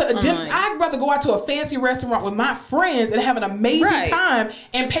go out to I'd rather go out to a fancy restaurant with my friends and have an amazing time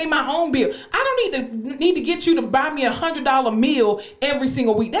and pay my own bill. I don't need to get you to buy me $100 meal every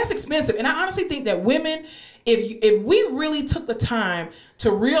single week. That's expensive. And I honestly think that women, if we really took the time to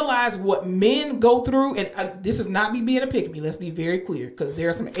realize what men go through, and this is not me being a pick me, let's be very clear, because there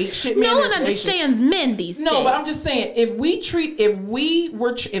are some shit men. No one understands men these days. No, but I'm just saying, if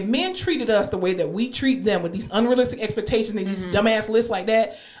men treated us the way that we treat them with these unrealistic expectations and these dumbass lists like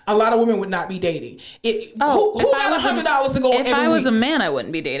that, a lot of women would not be dating. Who got $100 to go every week? If I was a man, I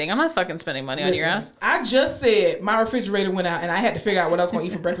wouldn't be dating. I'm not fucking spending money on your ass. I just said my refrigerator went out and I had to figure out what I was going to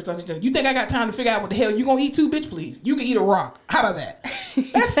eat for breakfast, lunch, and dinner. You think I got time to figure out what the hell you going to eat too, bitch? Please. You can eat a rock. How about that?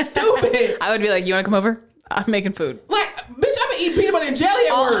 That's stupid. I would be like, you want to come over? I'm making food. Like, bitch, I'm gonna eat peanut butter and jelly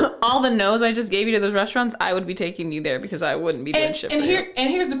at work. All the no's I just gave you to those restaurants, I would be taking you there because I wouldn't be doing shit. And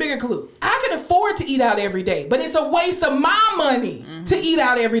here's the bigger clue. I can afford to eat out every day, but it's a waste of my money to eat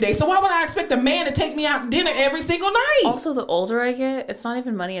out every day. So why would I expect a man to take me out to dinner every single night? Also, the older I get, it's not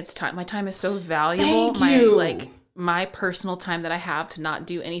even money, it's time. My time is so valuable. My personal time that I have to not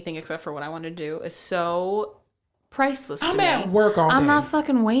do anything except for what I want to do is so priceless to me. I'm at work all day. I'm not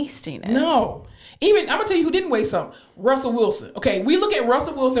fucking wasting it. No. Even, I'm going to tell you who didn't waste something. Russell Wilson. Okay, we look at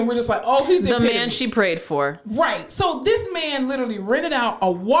Russell Wilson, we're just like, oh, he's the man she prayed for. Right. So this man literally rented out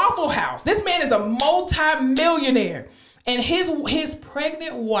a Waffle House. This man is a multi-millionaire. And his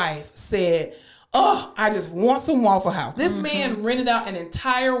pregnant wife said, oh, I just want some Waffle House. This man rented out an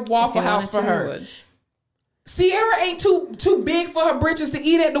entire Waffle House for her. Sierra ain't too big for her britches to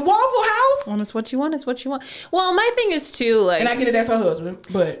eat at the Waffle House. Well, it's what you want. It's what you want. Well, my thing is too, like, and I get it, that's her husband,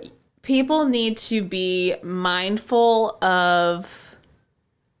 but people need to be mindful of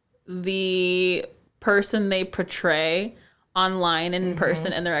the person they portray online and in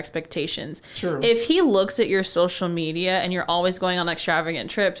person and their expectations. True. If he looks at your social media and you're always going on extravagant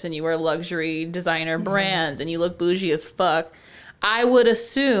trips and you wear luxury designer brands and you look bougie as fuck, I would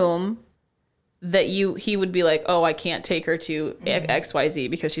assume that he would be like, oh, I can't take her to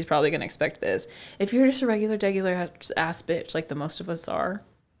XYZ because she's probably going to expect this. If you're just a regular ass bitch like the most of us are,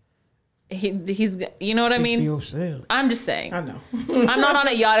 he's, you know what I mean? For yourself. I'm just saying. I know. I'm not on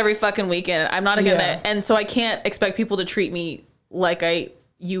a yacht every fucking weekend. I'm not gonna, and so I can't expect people to treat me like I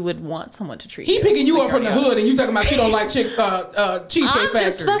you would want someone to treat He you. picking you like up from the Ariana. hood, and you talking about you don't like Cheesecake I'm Factory.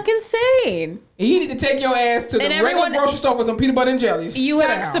 just fucking saying. You need to take your ass to the And regular everyone- grocery store for some peanut butter and jelly. You Sit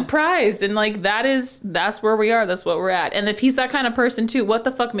act down. surprised, and like that's where we are. That's what we're at. And if he's that kind of person too, what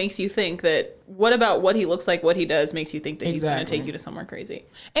the fuck makes you think that? What about what he looks like, what he does, makes you think that he's going to Exactly. take you to somewhere crazy?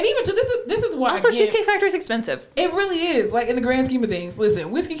 And even to this is why. Also, again, Cheesecake Factory's expensive. it really is. Like in the grand scheme of things, listen,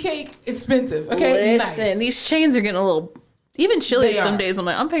 whiskey cake expensive. Okay, Listen, nice. these chains are getting a little. Even Chili's, They are. some days I'm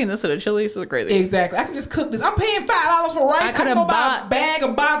like, I'm paying this at a Chili's. This is crazy. Exactly. I can just cook this. I'm paying $5 for rice. I could've can go buy bought- a bag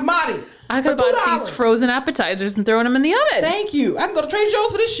of basmati. I could for have bought $2. these frozen appetizers and throwing them in the oven. Thank you. I can go to Trader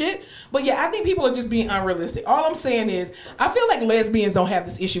Joe's for this shit. But yeah, I think people are just being unrealistic. All I'm saying is, I feel like lesbians don't have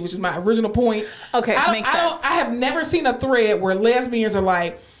this issue, which is my original point. Okay, makes sense. I have never seen a thread where lesbians are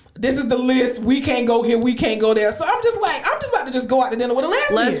like, this is the list. We can't go here. We can't go there. So I'm just like, I'm just about to just go out to dinner with a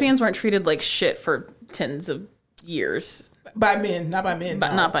lesbian. Lesbians weren't treated like shit for tens of years. By men, not by men. But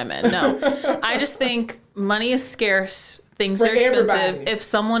no. not by men. No, I just think money is scarce. Things For are expensive. everybody. If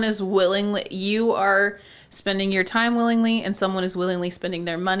someone is willingly, you are spending your time willingly, and someone is willingly spending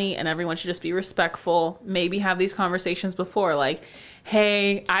their money, and everyone should just be respectful. Maybe have these conversations before, like,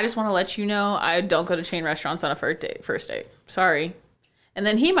 "Hey, I just want to let you know I don't go to chain restaurants on a first date. Sorry." And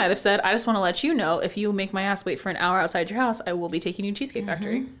then he might have said, "I just want to let you know if you make my ass wait for an hour outside your house, I will be taking you to Cheesecake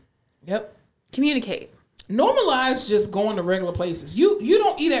Factory." Yep. Communicate. Normalize just going to regular places. You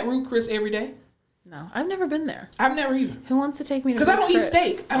don't eat at Ruth Chris every day. No, I've never been there. I've never even. Who wants to take me to? Because I Ruth don't eat Chris?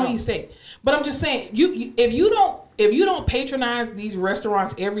 steak. I don't Oh. eat steak. But I'm just saying, if you don't patronize these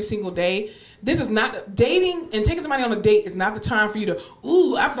restaurants every single day, this is not dating, and taking somebody on a date is not the time for you to,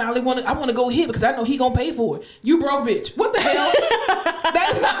 I want to go here because I know he gonna pay for it. You broke bitch. What the hell? That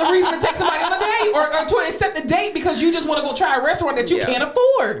is not the reason to take somebody on a date or to accept a date because you just want to go try a restaurant that you Yeah. can't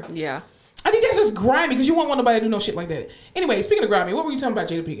afford. Yeah. I think that's just grimy because you won't want nobody to do no shit like that. Anyway, speaking of grimy, what were you talking about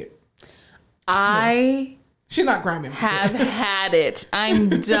Jada Pinkett? I She's not grimy. I'm just have saying. had it. I'm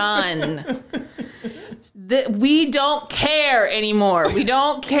done. We don't care anymore. We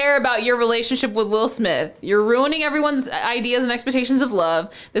don't care about your relationship with Will Smith. You're ruining everyone's ideas and expectations of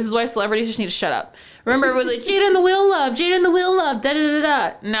love. This is why celebrities just need to shut up. Remember, everyone's like, Jada and the Will love, Jada and the Will love, da da da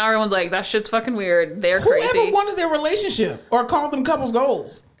da. Now everyone's like, that shit's fucking weird. They're crazy. Whoever wanted their relationship or called them couples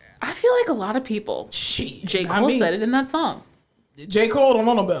goals? I feel like a lot of people. Shit. J. Cole said it in that song. J. Cole don't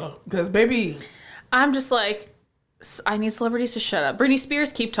know no better. Because, baby, I'm just like, I need celebrities to shut up. Britney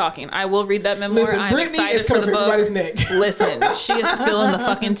Spears, keep talking. I will read that memoir. listen, I'm Britney excited is for coming the for book. everybody's neck. Listen, she is spilling the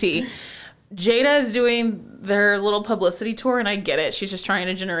fucking tea. Jada is doing their little publicity tour, and I get it. She's just trying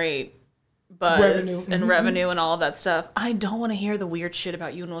to generate buzz Revenue. and revenue and all of that stuff. I don't want to hear the weird shit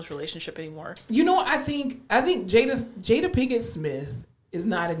about you and Will's relationship anymore. You know what? I think Jada Pinkett Smith is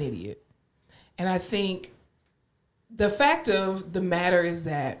not an idiot. And I think the fact of the matter is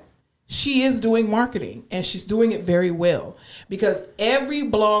that she is doing marketing and she's doing it very well because every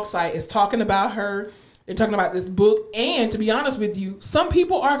blog site is talking about her. They're talking about this book. And to be honest with you, some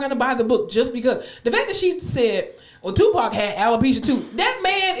people are going to buy the book just because the fact that she said, well, Tupac had alopecia too. That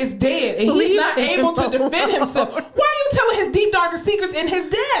man is dead and he's not able to defend himself. Why are you telling his deep, darker secrets in his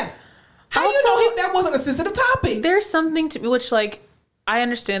death? How you know that wasn't a sensitive topic? There's something to which, like, I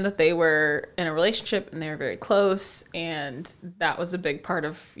understand that they were in a relationship and they were very close and that was a big part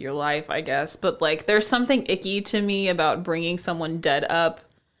of your life, I guess. But like, there's something icky to me about bringing someone dead up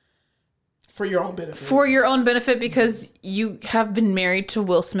For your own benefit. for your own benefit because you have been married to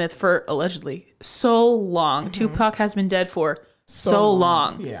Will Smith for allegedly so long. Tupac has been dead for so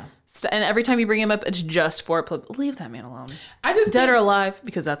long. Yeah. And every time you bring him up, it's just for leave that man alone. I just Dead think- or alive,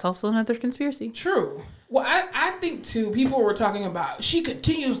 because that's also another conspiracy. True. Well, I think too, people were talking about she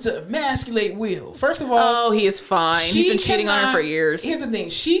continues to emasculate Will. First of all, Oh, he is fine. He's been cheating on her for years. Here's the thing.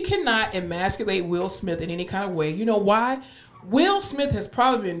 She cannot emasculate Will Smith in any kind of way. You know why? Will Smith has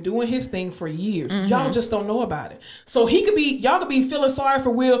probably been doing his thing for years. Mm-hmm. Y'all just don't know about it. So y'all could be feeling sorry for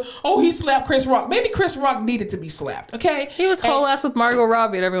Will. Oh, he slapped Chris Rock. Maybe Chris Rock needed to be slapped, okay? He was whole ass with Margot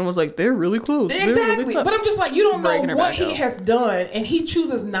Robbie, and everyone was like, "They're really close." They're really Exactly. close. But I'm just like, you don't Breaking know her what back he out. has done, and he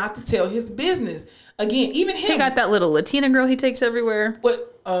chooses not to tell his business. Again, even him. He got that little Latina girl he takes everywhere.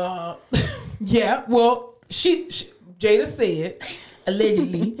 But yeah, well, she Jada said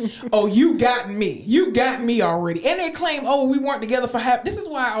allegedly, "Oh, you got me already," and they claim, "Oh, we weren't together for half." This is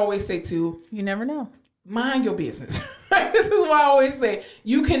why I always say too, You never know. mind your business. This is why I always say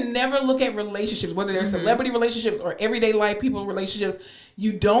you can never look at relationships, whether they're celebrity relationships or everyday life people relationships.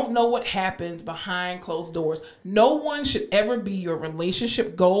 You don't know what happens behind closed doors. No one should ever be your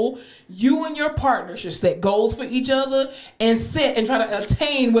relationship goal. You and your partner should set goals for each other and set and try to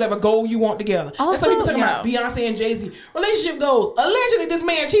attain whatever goal you want together. Also, that's like people talking about Beyonce and Jay-Z. Relationship goals. Allegedly, this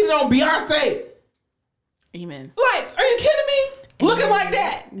man cheated on Beyonce. Amen. Like, are you kidding me? Looking like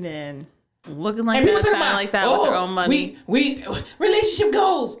that. Then looking like And people that, talking sounding about like that with their own money. We relationship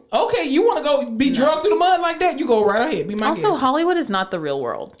goals. Okay, you want to go be drugged through the mud like that? You go right ahead. Be my Also, guest. Hollywood is not the real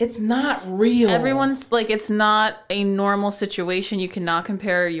world. It's not real. Everyone's like, it's not a normal situation. You cannot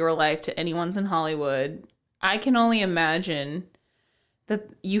compare your life to anyone's in Hollywood. I can only imagine that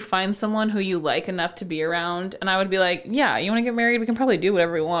you find someone who you like enough to be around, and I would be like, yeah, you want to get married? We can probably do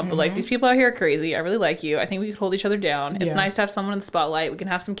whatever we want, but like, these people out here are crazy. I really like you. I think we could hold each other down. It's nice to have someone in the spotlight. We can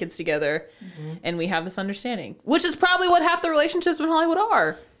have some kids together, and we have this understanding, which is probably what half the relationships in Hollywood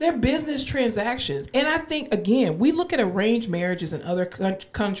are. They're business transactions. And I think, again, we look at arranged marriages in other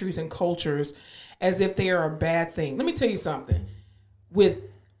countries and cultures as if they are a bad thing. Let me tell you something. With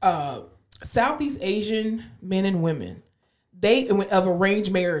Southeast Asian men and women, of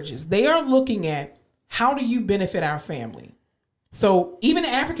arranged marriages, they are looking at how do you benefit our family. So even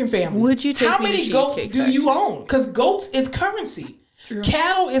African families, Would you take how me to many goats Cheesecake do you own? Because goats is currency. True.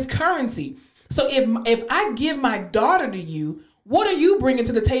 Cattle is currency. So if I give my daughter to you, what are you bringing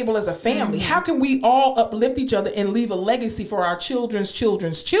to the table as a family? How can we all uplift each other and leave a legacy for our children's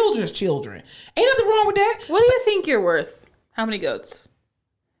children's children's children? Ain't nothing wrong with that. What do you think you're worth? How many goats?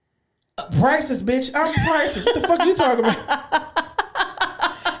 Priceless, bitch. I'm priceless. What the fuck you talking about?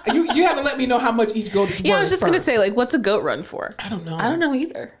 You have to let me know how much each goat is worth. Yeah, I was just going to say, like, what's a goat run for? I don't know. I don't know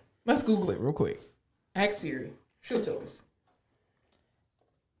either. Let's Google it real quick. Ask Siri. She'll tell us.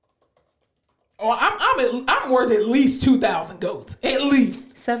 Oh, I'm worth at least 2,000 goats. At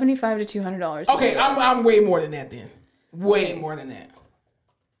least $75 to $200. Okay, I'm way more than that then. Way more than that.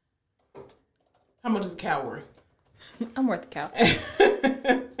 How much is a cow worth? I'm worth a cow.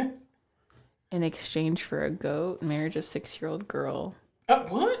 In exchange for a goat, marriage of 6-year-old girl.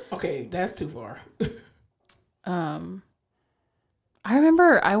 What? Okay, that's too far. I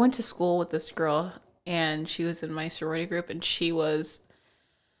remember I went to school with this girl, and she was in my sorority group, and she was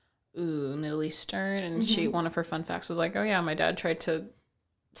Middle Eastern, and one of her fun facts was like, oh yeah, my dad tried to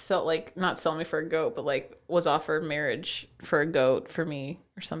not sell me for a goat, but like was offered marriage for a goat for me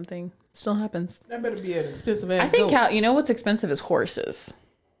or something. Still happens. That better be an expensive ass I think goat. you know what's expensive is horses.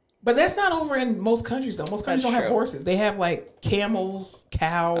 But that's not over in most countries, though. Most countries don't have horses. They have, like, camels,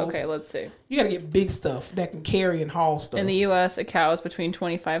 cows. Okay, let's see. You got to get big stuff that can carry and haul stuff. In the U.S., a cow is between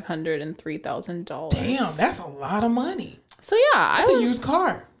 $2,500 and $3,000. Damn, that's a lot of money. So, yeah. That's a used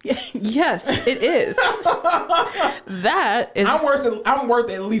car. Yes, it is. That is... I'm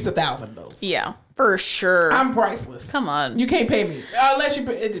worth at least 1,000 of those. Yeah, for sure. I'm priceless. Come on. You can't pay me. Unless you...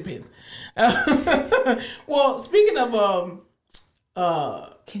 It depends. Well, speaking of...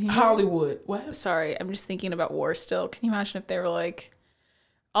 Hollywood. What? Sorry, I'm just thinking about war still. Can you imagine if they were like,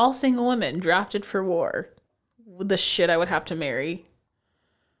 all single women drafted for war? The shit I would have to marry.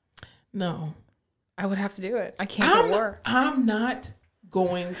 No. I would have to do it. I can't go to war. I'm not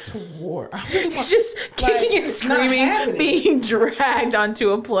going to war. I really want, just kicking and screaming, being dragged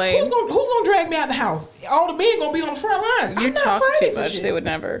onto a plane. Who's gonna drag me out the house? All the men gonna be on the front lines. You talk too much. They would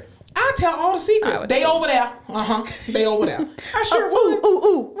never. I tell all the secrets. They over there. They over there. I sure would.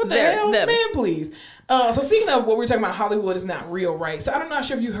 Ooh. What the hell? Man, please. So speaking of what we're talking about, Hollywood is not real, right? So I'm not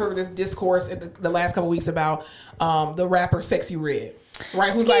sure if you heard this discourse in the last couple of weeks about the rapper Sexy Red.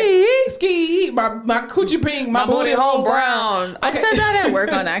 Right? Who's like, ski, my coochie pink, my booty hole brown. Okay. I said that at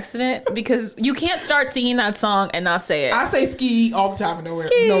work on accident because you can't start singing that song and not say it. I say ski all the time for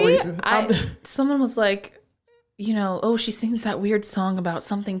no reason. Someone was like, you know, oh, she sings that weird song about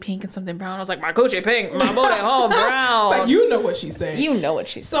something pink and something brown. I was like, my coochie pink, my booty hole brown. It's like, you know what she's saying. You know what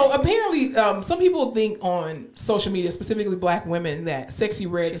she's saying. So apparently, some people think on social media, specifically black women, that Sexy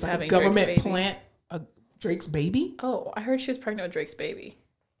Red is like a government plant. Drake's baby? Oh, I heard she was pregnant with Drake's baby.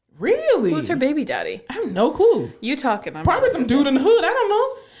 Really? Who's her baby daddy? I have no clue. You talking? Probably some dude in the hood. I don't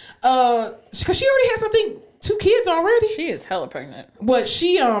know. Because she already has, I think, 2 kids already. She is hella pregnant. But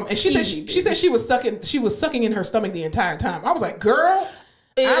she said she was sucking in her stomach the entire time. I was like, girl,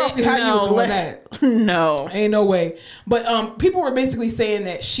 I don't see how you was doing that. No, ain't no way. But people were basically saying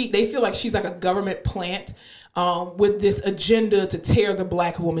that they feel like she's like a government plant. With this agenda to tear the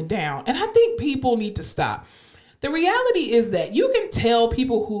black woman down. And I think people need to stop. The reality is that you can tell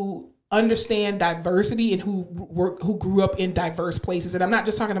people who understand diversity and who grew up in diverse places. And I'm not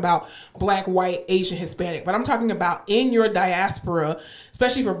just talking about Black, white, Asian, Hispanic, but I'm talking about in your diaspora,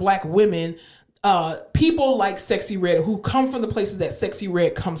 especially for Black women, people like Sexy Red who come from the places that Sexy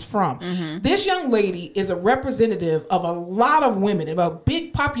Red comes from. This young lady is a representative of a lot of women, of a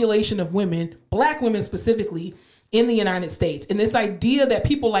big population of women, Black women specifically, in the United States. And this idea that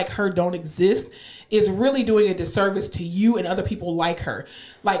people like her don't exist is really doing a disservice to you and other people like her.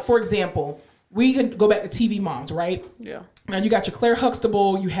 Like, for example, we can go back to TV moms, right? Yeah. Now you got your Claire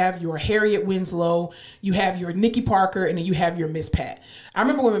Huxtable, you have your Harriet Winslow, you have your Nikki Parker, and then you have your Miss Pat. I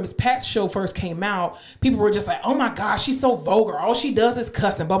remember when Miss Pat's show first came out, people were just like, oh my gosh, she's so vulgar. All she does is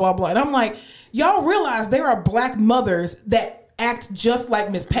cuss and blah, blah, blah. And I'm like, y'all realize there are Black mothers that act just like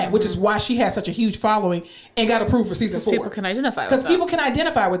Miss Pat, which is why she has such a huge following and got approved for season 4. People can identify with that. Because people can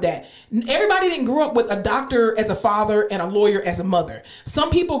identify with that. Everybody didn't grow up with a doctor as a father and a lawyer as a mother. Some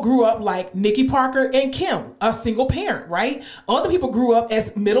people grew up like Nikki Parker and Kim, a single parent, right? Other people grew up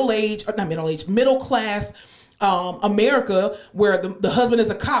as middle class America, where the husband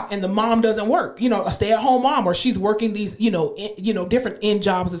is a cop and the mom doesn't work, a stay-at-home mom, or she's working these, different end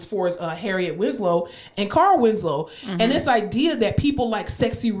jobs as far as Harriet Winslow and Carl Winslow. And this idea that people like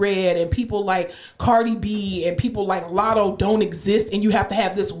Sexy Red and people like Cardi B and people like Lotto don't exist, and you have to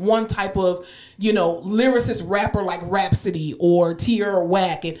have this one type of, lyricist rapper like Rhapsody or Tierra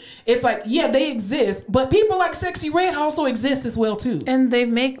Whack. And it's like, yeah, they exist, but people like Sexy Red also exist as well too. And they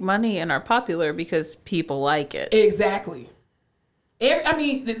make money and are popular because people like it. Exactly.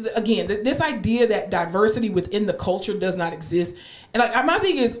 This idea that diversity within the culture does not exist. And like, my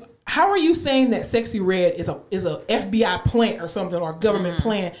thing is, how are you saying that Sexy Red is a FBI plant or something, or a government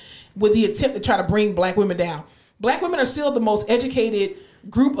plant with the attempt to try to bring Black women down? Black women are still the most educated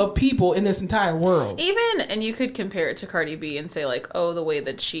group of people in this entire world. And you could compare it to Cardi B and say like, oh, the way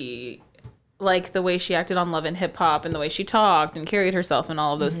she acted on Love and Hip Hop and the way she talked and carried herself and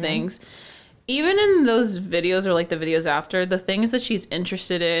all of those things. Even in those videos or like the videos after, the things that she's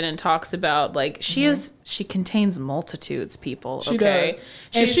interested in and talks about, like she contains multitudes, people. She does.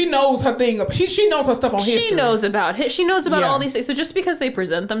 And she knows her thing. She knows her stuff on history. She knows about all these things. So just because they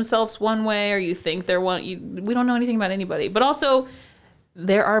present themselves one way or you think they're we don't know anything about anybody. But also,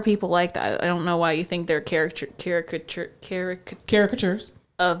 there are people like that. I don't know why you think they're caricatures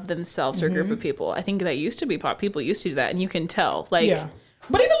of themselves or a group of people. I think that used to be people used to do that, and you can tell. Like, yeah.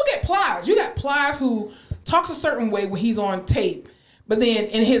 But even look at Plies. You got Plies who talks a certain way when he's on tape, but then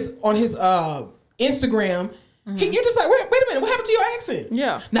on his Instagram, you're just like, wait a minute, what happened to your accent?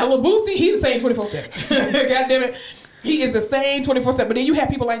 Yeah. Now Lil Boosie, he's the same 24/7. God damn it, he is the same 24/7. But then you have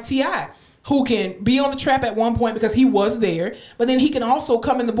people like T.I. who can be on the trap at one point because he was there, but then he can also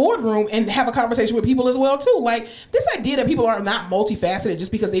come in the boardroom and have a conversation with people as well too. Like, this idea that people are not multifaceted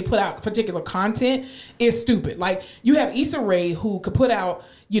just because they put out particular content is stupid. Like, you have Issa Rae who could put out,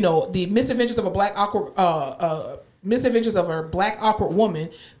 the misadventures of a black awkward woman.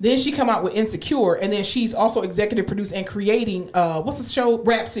 Then she come out with Insecure, and then she's also executive produced and creating what's the show,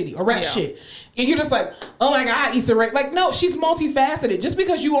 Rap City or Rap Shit. And you're just like, oh my God, Issa Rae. Like, no, she's multifaceted. Just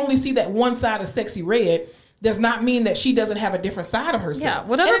because you only see that one side of Sexy Red does not mean that she doesn't have a different side of herself. Yeah,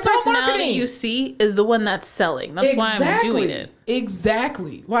 whatever personality you see is the one that's selling. That's why I'm doing it.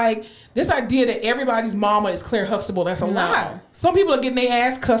 Exactly. Like, this idea that everybody's mama is Claire Huxtable, that's a lie. Some people are getting their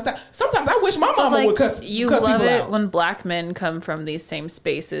ass cussed out. Sometimes I wish my mama would cuss people out. You love it when Black men come from these same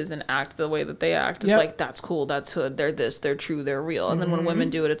spaces and act the way that they act. It's like, that's cool, that's hood, they're this, they're true, they're real. And then when women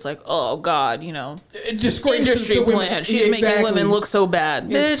do it, it's like, oh God, disgrace industry plant. She's making women look so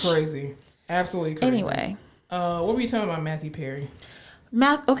bad. It's crazy. Absolutely crazy. Anyway. What were you talking about Matthew Perry?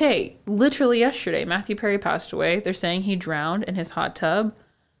 Okay, literally yesterday, Matthew Perry passed away. They're saying he drowned in his hot tub.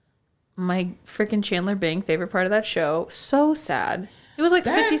 My freaking Chandler Bing favorite part of that show. So sad. He was like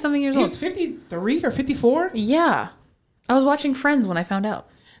 50-something years old. He was 53 or 54? Yeah. I was watching Friends when I found out.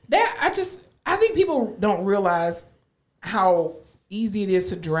 I think people don't realize how easy it is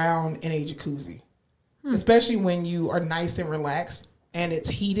to drown in a jacuzzi. Especially when you are nice and relaxed and it's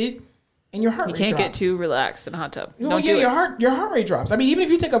heated. And your heart rate drops. You can't get too relaxed in a hot tub. Your heart rate drops. I mean, even if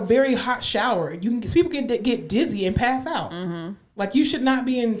you take a very hot shower, people can get dizzy and pass out. Like, you should not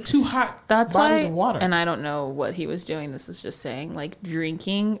be in too hot bodies of water. And I don't know what he was doing. This is just saying, like,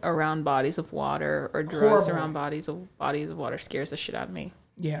 drinking around bodies of water or drugs around bodies of water scares the shit out of me.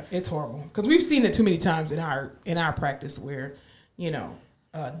 Yeah, it's horrible because we've seen it too many times in our practice where,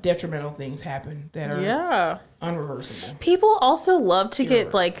 detrimental things happen that are unreversible. People also love to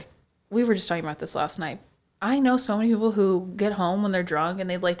get like. We were just talking about this last night. I know so many people who get home when they're drunk and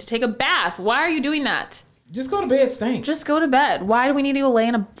they'd like to take a bath. Why are you doing that? Just go to bed, stink. Just go to bed. Why do we need to go lay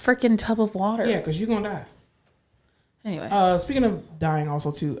in a freaking tub of water? Yeah, because you're gonna die. Anyway. Speaking of dying,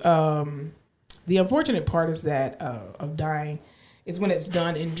 also too, the unfortunate part is that of dying is when it's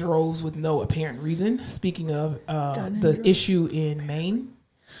done in droves with no apparent reason. Speaking of the issue in Maine.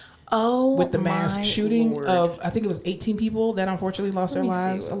 Oh, with the mass shooting Lord. of, I think it was 18 people that unfortunately lost their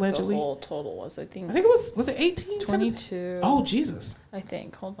lives, allegedly. The whole total was, I think it was it 18? 22. 17? Oh, Jesus. I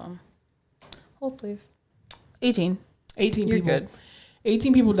think. Hold on. Hold, please. 18. 18 You're people. good.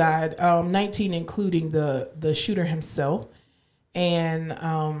 18 people died, 19 including the shooter himself. And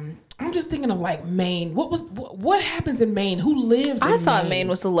I'm just thinking of like Maine. What happens in Maine? Who lives in Maine? I thought Maine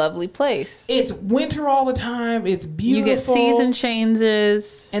was a lovely place. It's winter all the time. It's beautiful. You get season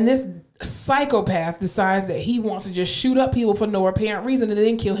changes. And this psychopath decides that he wants to just shoot up people for no apparent reason and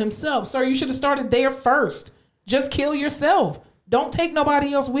then kill himself. Sir, you should have started there first. Just kill yourself. Don't take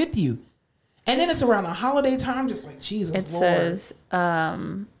nobody else with you. And then it's around the holiday time, just like, Jesus It Lord. says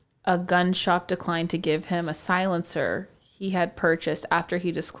a gun shop declined to give him a silencer he had purchased after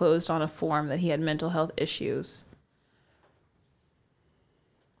he disclosed on a form that he had mental health issues.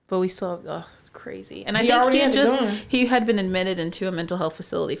 But we still have, crazy. And I think he had been admitted into a mental health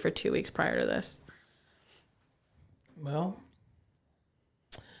facility for 2 weeks prior to this. Well,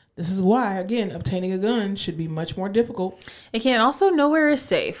 this is why, again, obtaining a gun should be much more difficult. It can't. Also, nowhere is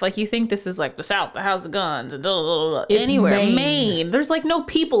safe. Like, you think this is like the South, the House of Guns, and It's anywhere. Maine. There's like no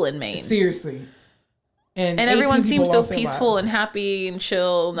people in Maine. Seriously. And everyone seems so peaceful and happy and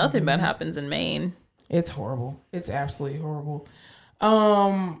chill. Nothing bad happens in Maine. It's horrible. It's absolutely horrible.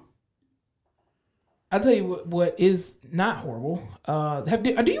 I'll tell you what is not horrible.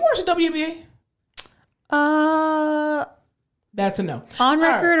 Do you watch the WNBA? That's a no. On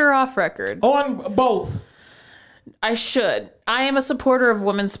record or off record? On both. I should. I am a supporter of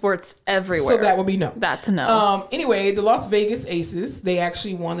women's sports everywhere. So that would be no. That's a no. Anyway, the Las Vegas Aces, they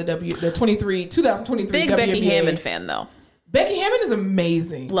actually won the 2023 Big WNBA. Becky Hammon fan, though. Becky Hammon is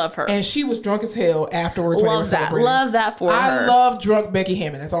amazing. Love her. And she was drunk as hell afterwards. Love that. Love that for her. I love drunk Becky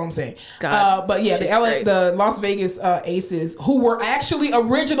Hammon. That's all I'm saying. But yeah, the Las Vegas Aces, who were actually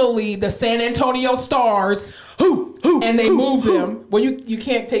originally the San Antonio Stars, and they moved them. Well, you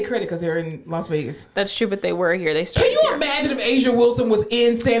can't take credit because they're in Las Vegas. That's true, but they were here. They started. Can you here. imagine if Asia Wilson was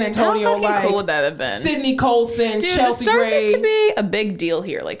in San Antonio? How like, cool would that have been? Sydney Colson, Dude, Chelsea the Stars Gray. used to be a big deal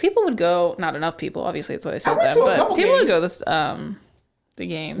here. Like, people would go. Not enough people. Obviously, that's what I said. went to a couple people would games. go the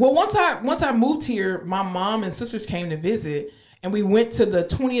games. Well, once I moved here, my mom and sisters came to visit, and we went to the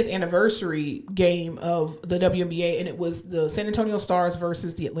 20th anniversary game of the WNBA, and it was the San Antonio Stars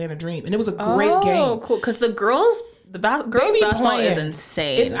versus the Atlanta Dream, and it was a great game. Oh, cool! Because the girls basketball is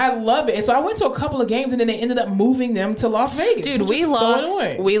insane. I love it, and so I went to a couple of games, and then they ended up moving them to Las Vegas. Dude, we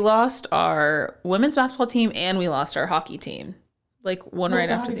lost our women's basketball team and we lost our hockey team. Like one right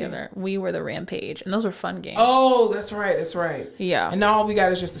after the other. We were the Rampage, and those were fun games. Oh, that's right. Yeah. And now all we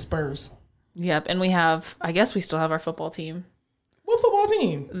got is just the Spurs. Yep, and I guess we still have our football team. What football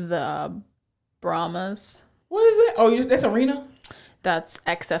team? The Brahmas. What is it? Oh, that's Arena? That's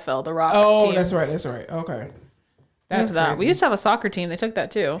XFL, the Rocks team. team. That's right. Okay. That's that. We used to have a soccer team. They took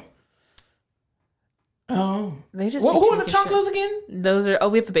that too. Oh. They just who are the Chocolates again? Those are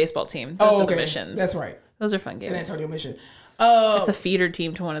we have the baseball team. Those are the Missions. That's right. Those are fun games. San Antonio Mission. It's a feeder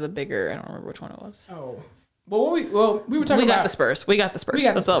team to one of the bigger. I don't remember which one it was. Oh, well, we were talking. We got the Spurs.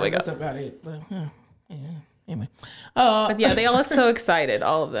 That's all we got. That's about it. But, anyway, but yeah, they all look so excited.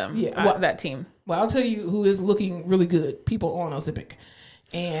 All of them. Yeah, that team. Well, I'll tell you who is looking really good. People on Ozempic,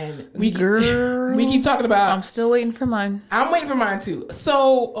 and we keep talking about. I'm still waiting for mine. I'm waiting for mine too.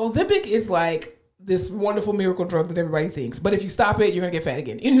 So Ozempic is like this wonderful miracle drug that everybody thinks, but if you stop it, you're gonna get fat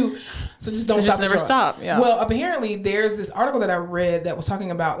again. Anywho, so just don't stop. Never stop. Yeah. Well, apparently there's this article that I read that was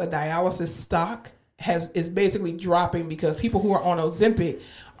talking about the dialysis stock is basically dropping because people who are on Ozempic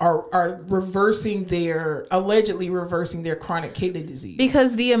are allegedly reversing their chronic kidney disease.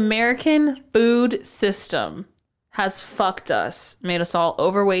 Because the American food system has fucked us, made us all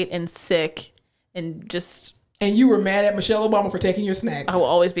overweight and sick, and just. And you were mad at Michelle Obama for taking your snacks. I will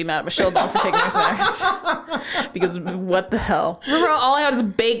always be mad at Michelle Obama for taking my snacks. Because what the hell? Remember, all I had was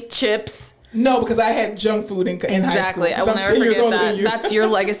baked chips. No, because I had junk food in high school. Exactly. I will never forget that. That's your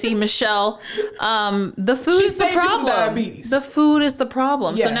legacy, Michelle. The food is the problem. Diabetes. The food is the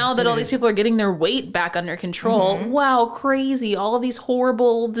problem. Yeah, so now that all these people are getting their weight back under control, wow, crazy. All of these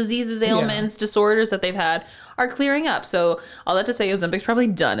horrible diseases, ailments, disorders that they've had are clearing up. So all that to say, Ozempic's probably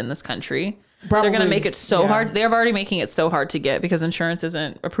done in this country. Probably, they're going to make it so hard. They're already making it so hard to get because insurance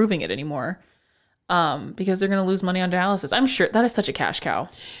isn't approving it anymore. because they're going to lose money on dialysis. I'm sure that is such a cash cow.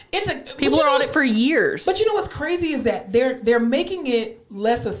 People are on it for years. But you know what's crazy is that they're making it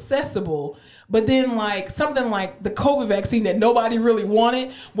less accessible. But then like something like the COVID vaccine that nobody really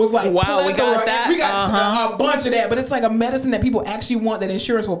wanted was like, wow, we got that. We got a bunch of that. But it's like a medicine that people actually want that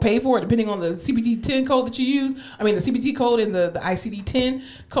insurance will pay for, depending on the CPT-10 code that you use. I mean, the CPT code and the ICD-10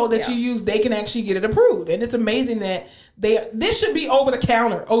 code that you use, they can actually get it approved. And it's amazing that this should be over the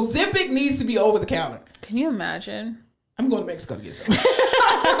counter. Ozempic needs to be over the counter. Can you imagine? I'm going to Mexico to get some.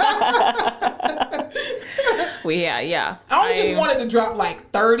 Yeah. I just wanted to drop like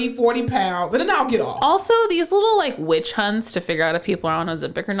 30, 40 pounds, and then I'll get off. Also, these little like witch hunts to figure out if people are on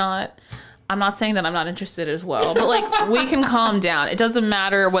Ozempic or not. I'm not saying that I'm not interested as well, but like we can calm down. It doesn't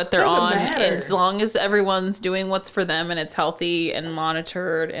matter what they're on, as long as everyone's doing what's for them and it's healthy and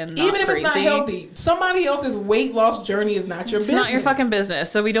monitored and not even if crazy. It's not healthy. Somebody else's weight loss journey is not your business. It's not your fucking business.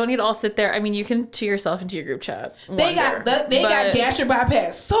 So we don't need to all sit there. I mean, you can to yourself into your group chat. They got gastric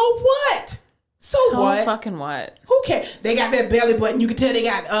bypass. So what? So what? Fucking what? Who cares? They got that belly button. You can tell they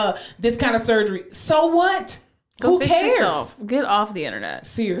got this kind of surgery. So what? Who cares? Yourself. Get off the internet.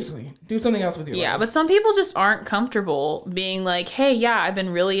 Seriously. Do something else with your life. But some people just aren't comfortable being like, hey, I've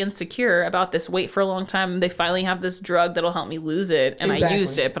been really insecure about this weight for a long time. They finally have this drug that'll help me lose it. And I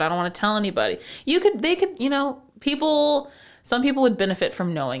used it, but I don't want to tell anybody. They could, some people would benefit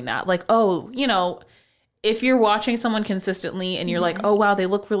from knowing that. Like, if you're watching someone consistently and you're like, oh, wow, they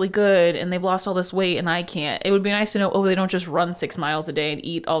look really good and they've lost all this weight and I can't. It would be nice to know, they don't just run 6 miles a day and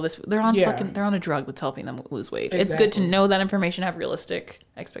eat all this. They're on a drug that's helping them lose weight. Exactly. It's good to know that information, have realistic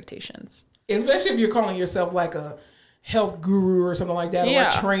expectations. Especially if you're calling yourself like a health guru or something like that, or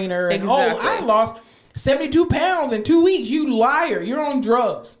a trainer. And, I lost 72 pounds in 2 weeks. You liar. You're on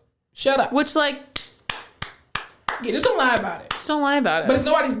drugs. Shut up. Which just don't lie about it. Just don't lie about it. But it's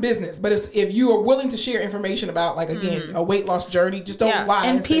nobody's business. But if you are willing to share information about, like, again, a weight loss journey, just don't lie.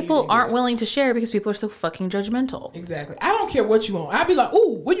 And people aren't willing to share because people are so fucking judgmental. Exactly. I don't care what you want. I'd be like,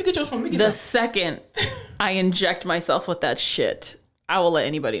 ooh, where'd you get yours from? The second I inject myself with that shit, I will let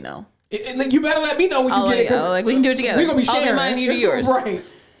anybody know. You better let me know when you get it. We can do it together. We're going to be sharing. I'll do mine, you do yours. Right.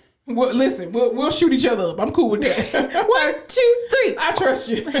 Well, listen, we'll shoot each other up. I'm cool with that. 1, 2, 3. I trust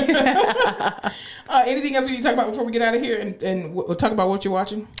you. Anything else we need to talk about before we get out of here and we'll talk about what you're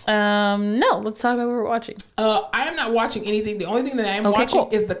watching? No, let's talk about what we're watching. I am not watching anything. The only thing that I am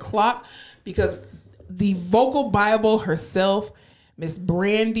watching is The Clock, because the vocal Bible herself, Miss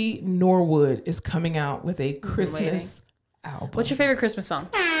Brandy Norwood, is coming out with a Christmas album. What's your favorite Christmas song?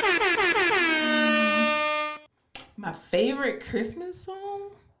 My favorite Christmas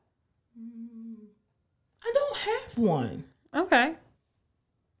song? I don't have one. Okay.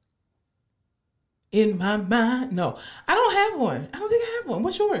 In my mind. No, I don't have one. I don't think I have one.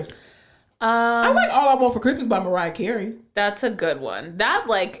 What's yours? I like All I Want for Christmas by Mariah Carey. That's a good one. That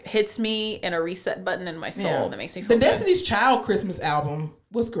hits me in a reset button in my soul. That makes me feel The good. Destiny's Child Christmas album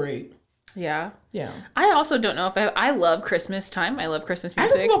was great. Yeah. Yeah. I also don't know if I love Christmas time. I love Christmas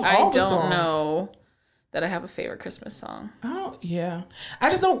music. I just love all the songs. songs. Know that I have a favorite Christmas song. I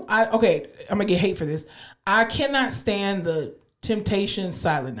just don't. I'm gonna get hate for this. I cannot stand the Temptations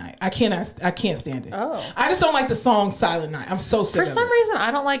Silent Night. I can't stand it. Oh. I just don't like the song Silent Night. I'm so sick of it. For some reason,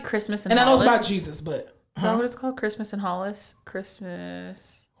 I don't like Christmas in And Hollis. I know it's about Jesus, but Is that what it's called? Christmas in Hollis? Christmas.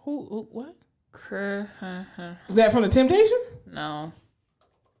 Who what? Is Is that from the Temptation? No.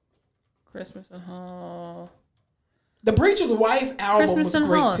 Christmas in Hollis. The Preacher's Wife album Christmas was in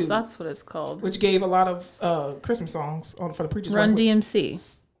great Hollis, too. that's what it's called. Which gave a lot of Christmas songs for the Preacher's Run Wife. DMC.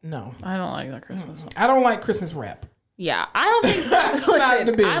 No. I don't like that Christmas song. I don't like Christmas rap. Yeah, I don't think. Not the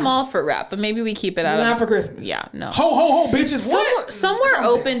Listen, biz. I'm all for rap, but maybe we keep it out Not of. for Christmas. Yeah, no. Ho, ho, ho, bitches. What? Somewhere Calm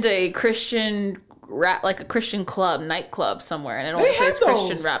opened a Christian rap, like a Christian club, nightclub somewhere, and it only They had plays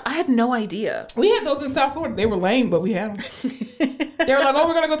Christian those. rap. I had no idea. We had those in South Florida. They were lame, but we had them. They were like, "Oh,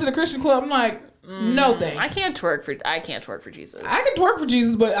 we're gonna go to the Christian club." I'm like, "No, thanks." I can't twerk for Jesus. I can twerk for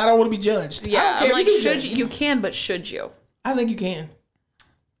Jesus, but I don't want to be judged. Yeah, I don't care I'm if like, you do should judge you? me. You can, but should you? I think you can.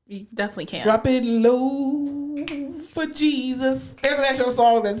 You definitely can. Drop it low for Jesus. There's an actual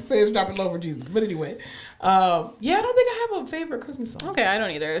song that says "Drop it low for Jesus." But anyway, I don't think I have a favorite Christmas song. Okay, I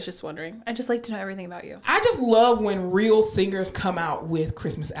don't either. I was just wondering. I just like to know everything about you. I just love when real singers come out with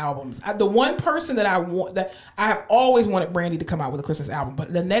Christmas albums. The one person that I have always wanted Brandy to come out with a Christmas album,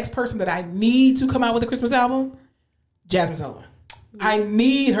 but the next person that I need to come out with a Christmas album, Jasmine Sullivan. I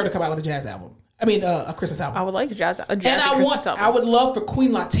need her to come out with a jazz album. I mean, a Christmas album. I would like a jazz album. I would love for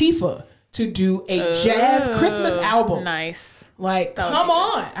Queen Latifah to do a jazz Christmas album. Nice. Like, come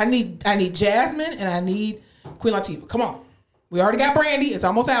on. I need Jasmine and I need Queen Latifah. Come on. We already got Brandy. It's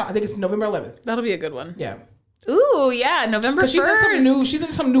almost out. I think it's November 11th. That'll be a good one. Yeah. Ooh, yeah, November 1st. She's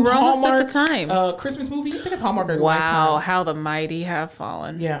in some new We're almost Hallmark at the time. Christmas movie. I think it's Hallmark or Wow, Lifetime. how the mighty have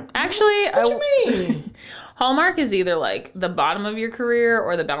fallen. Yeah. Actually, What you mean? Hallmark is either like the bottom of your career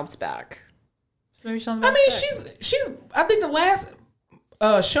or the bounce back. So maybe she's on the I bounce mean, back. she's. I think the last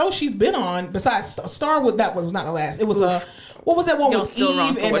show she's been on, besides Star, was not the last. It was what was that one Y'all with still wrong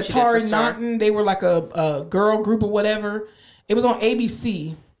Eve for and what you did for Atari Star. Naughton? They were like a girl group or whatever. It was on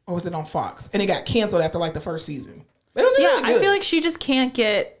ABC or was it on Fox? And it got canceled after like the first season. But it was really good. I feel like she just can't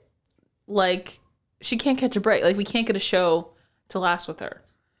get she can't catch a break. Like we can't get a show to last with her.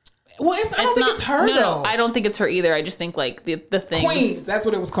 Well, I don't think it's her though. No, I don't think it's her either. I just think like the thing Queens. That's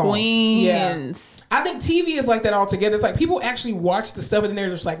what it was called. Queens. Yeah. I think TV is like that altogether. It's like people actually watch the stuff and then they're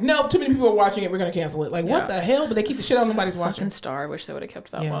just like, no, too many people are watching it. We're going to cancel it. Like, what the hell? But they keep the shit on nobody's watching. Fucking Star. I wish they would have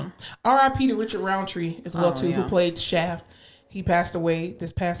kept that one. R.I.P. to Richard Roundtree as well, too, who yeah. played Shaft. He passed away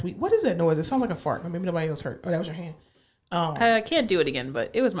this past week. What is that noise? It sounds like a fart. Maybe nobody else heard. Oh, that was your hand. I can't do it again,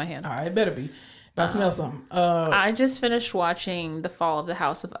 but it was my hand. All right, it better be. If I smell something. I just finished watching The Fall of the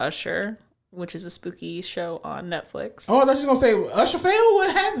House of Usher, which is a spooky show on Netflix. Oh, I thought you were going to say Usher fell?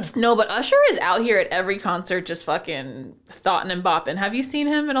 What happened? No, but Usher is out here at every concert just fucking thoughting and bopping. Have you seen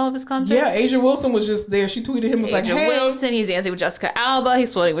him at all of his concerts? Yeah, Asia Wilson was just there. She tweeted him, was like, Asia hey. Wilson, he's dancing with Jessica Alba,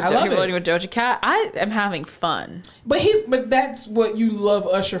 he's floating with Doja Cat. I am having fun. But that's what you love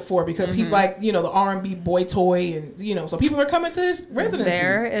Usher for, because he's like, the R&B boy toy, and so people are coming to his residency.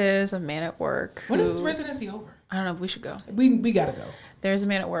 There is a man at work. When is his residency over? I don't know, we should go. We gotta go. There's a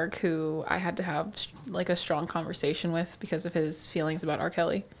man at work who I had to have like a strong conversation with because of his feelings about R.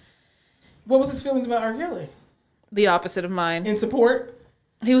 Kelly. What was his feelings about R. Kelly? The opposite of mine. In support?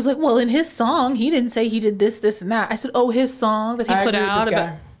 He was like, well, in his song, he didn't say he did this, this, and that. I said, oh, his song that he put out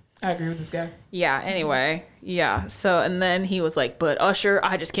about. I agree with this guy. Yeah, anyway. Yeah. So, and then he was like, but Usher,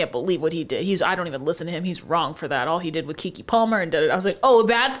 I just can't believe what he did. I don't even listen to him. He's wrong for that. All he did with Keke Palmer and did it. I was like, oh,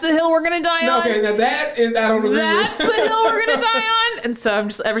 that's the hill we're going to die on? Okay, now that is, I don't agree That's with. the hill we're going to die on? And so I'm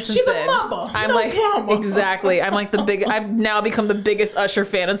just, ever since She's then. a mother. I'm No like, drama. exactly. I'm like I've now become the biggest Usher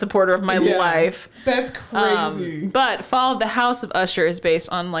fan and supporter of my life. That's crazy. But Fall of the House of Usher is based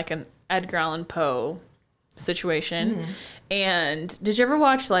on like an Edgar Allan Poe situation. And did you ever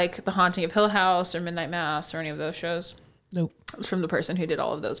watch like The Haunting of Hill House or Midnight Mass or any of those shows? Nope. It was from the person who did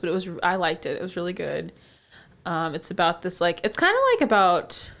all of those, but I liked it. It was really good. It's about this it's kind of like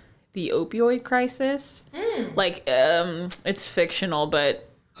about the opioid crisis. Like it's fictional, but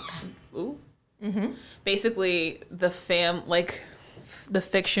basically the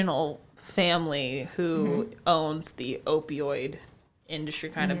fictional family who owns the opioid industry,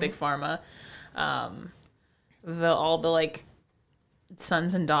 kind of big pharma. All the like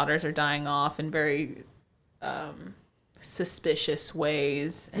sons and daughters are dying off in very suspicious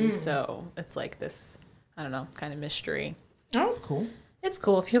ways, and so it's like this, I don't know, kind of mystery. That was cool. It's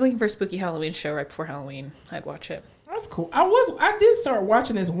cool. If you're looking for a spooky Halloween show right before Halloween, I'd watch it. That's cool. I did start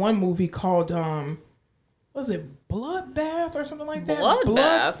watching this one movie called was it Bloodbath or something like that?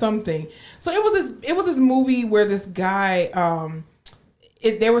 Bloodbath? Something. So it was this movie where this guy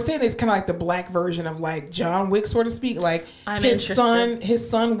they were saying it's kind of like the black version of like John Wick, so to speak. Like his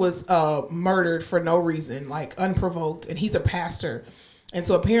son was murdered for no reason, like unprovoked, and he's a pastor. And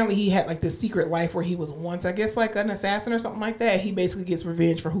so apparently he had like this secret life where he was once, I guess, like an assassin or something like that. He basically gets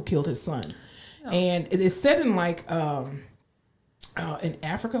revenge for who killed his son. Oh. And it is set in like in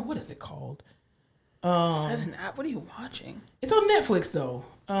Africa. What is it called? What are you watching? It's on Netflix though.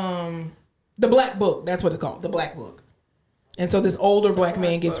 The Black Book. That's what it's called. The Black Book. And so this older black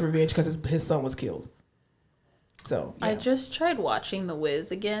man gets revenge because his son was killed. So yeah. I just tried watching The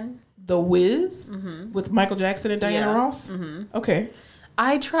Wiz again. The Wiz with Michael Jackson and Diana Ross. Okay.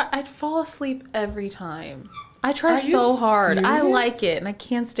 I'd fall asleep every time. I try so hard. Serious? I like it, and I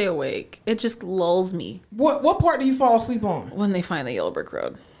can't stay awake. It just lulls me. What part do you fall asleep on? When they find the Yellow Brick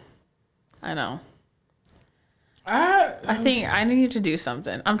Road. I know. I think I need to do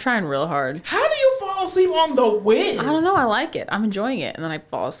something. I'm trying real hard. How do you fall asleep on The Wiz? I don't know. I like it. I'm enjoying it, and then I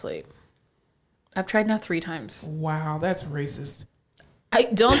fall asleep. I've tried now 3 times. Wow, that's racist.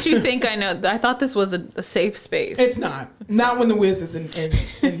 Don't you think I know? I thought this was a safe space. It's not. Not when The Wiz is in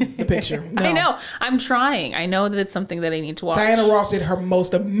the picture. No. I know. I'm trying. I know that it's something that I need to watch. Diana Ross did her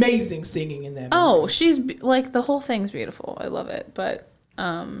most amazing singing in that movie. Oh, she's like, the whole thing's beautiful. I love it. But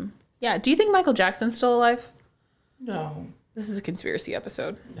yeah. Do you think Michael Jackson's still alive? No. This is a conspiracy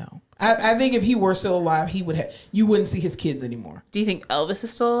episode. No. I think if he were still alive, you wouldn't see his kids anymore. Do you think Elvis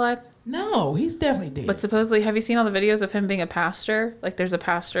is still alive? No, he's definitely dead. But supposedly, have you seen all the videos of him being a pastor? Like, there's a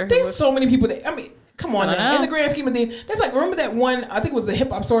pastor. There's so many people that, I mean, come come on I now. know. In the grand scheme of things, that's like, remember that one, I think it was the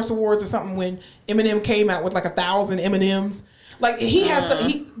Hip Hop Source Awards or something, when Eminem came out with like 1,000 Eminems. Like, he has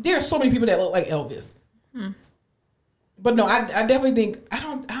there's so many people that look like Elvis. But no, I definitely think, I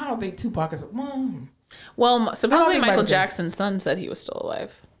don't think Tupac is, Well, supposedly think Michael Michael Jackson's son said he was still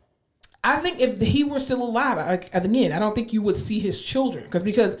alive. I think if he were still alive, again, I don't think you would see his children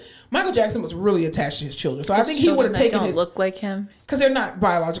because Michael Jackson was really attached to his children. So I think he would have taken his, look like him because they're not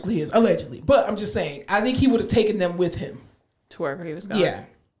biologically his, allegedly. But I'm just saying, I think he would have taken them with him. to wherever he was going. Yeah,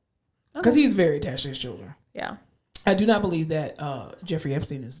 because he's very attached to his children. Yeah. I do not believe that Jeffrey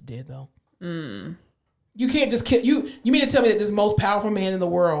Epstein is dead though. You can't just kill you. You mean to tell me that this most powerful man in the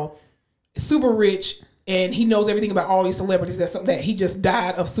world is super rich? And he knows everything about all these celebrities. That's something that he just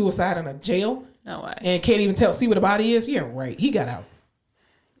died of suicide in a jail. No way. And can't even see where the body is. Yeah, right. He got out.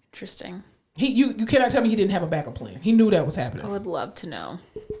 Interesting. You cannot tell me he didn't have a backup plan. He knew that was happening. I would love to know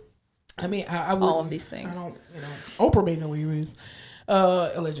I mean, I would, all of these things. I don't, Oprah may know where he is,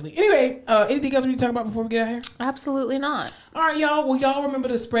 allegedly. Anyway, anything else we need to talk about before we get out of here? Absolutely not. All right, y'all. Well, y'all remember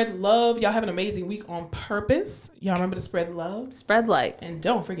to spread love. Y'all have an amazing week on purpose. Y'all remember to spread love. Spread light. And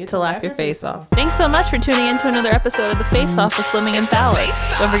don't forget to laugh your face off. Thanks so much for tuning in to another episode of The Face Off with Fleming and Fowler.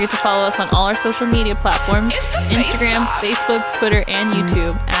 Don't forget to follow us on all our social media platforms, Instagram, Facebook, Twitter, and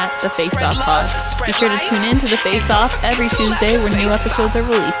YouTube at The Face Off Pod. Be sure to tune in to The Face Off every Tuesday when new episodes are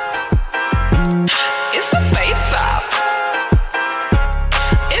released.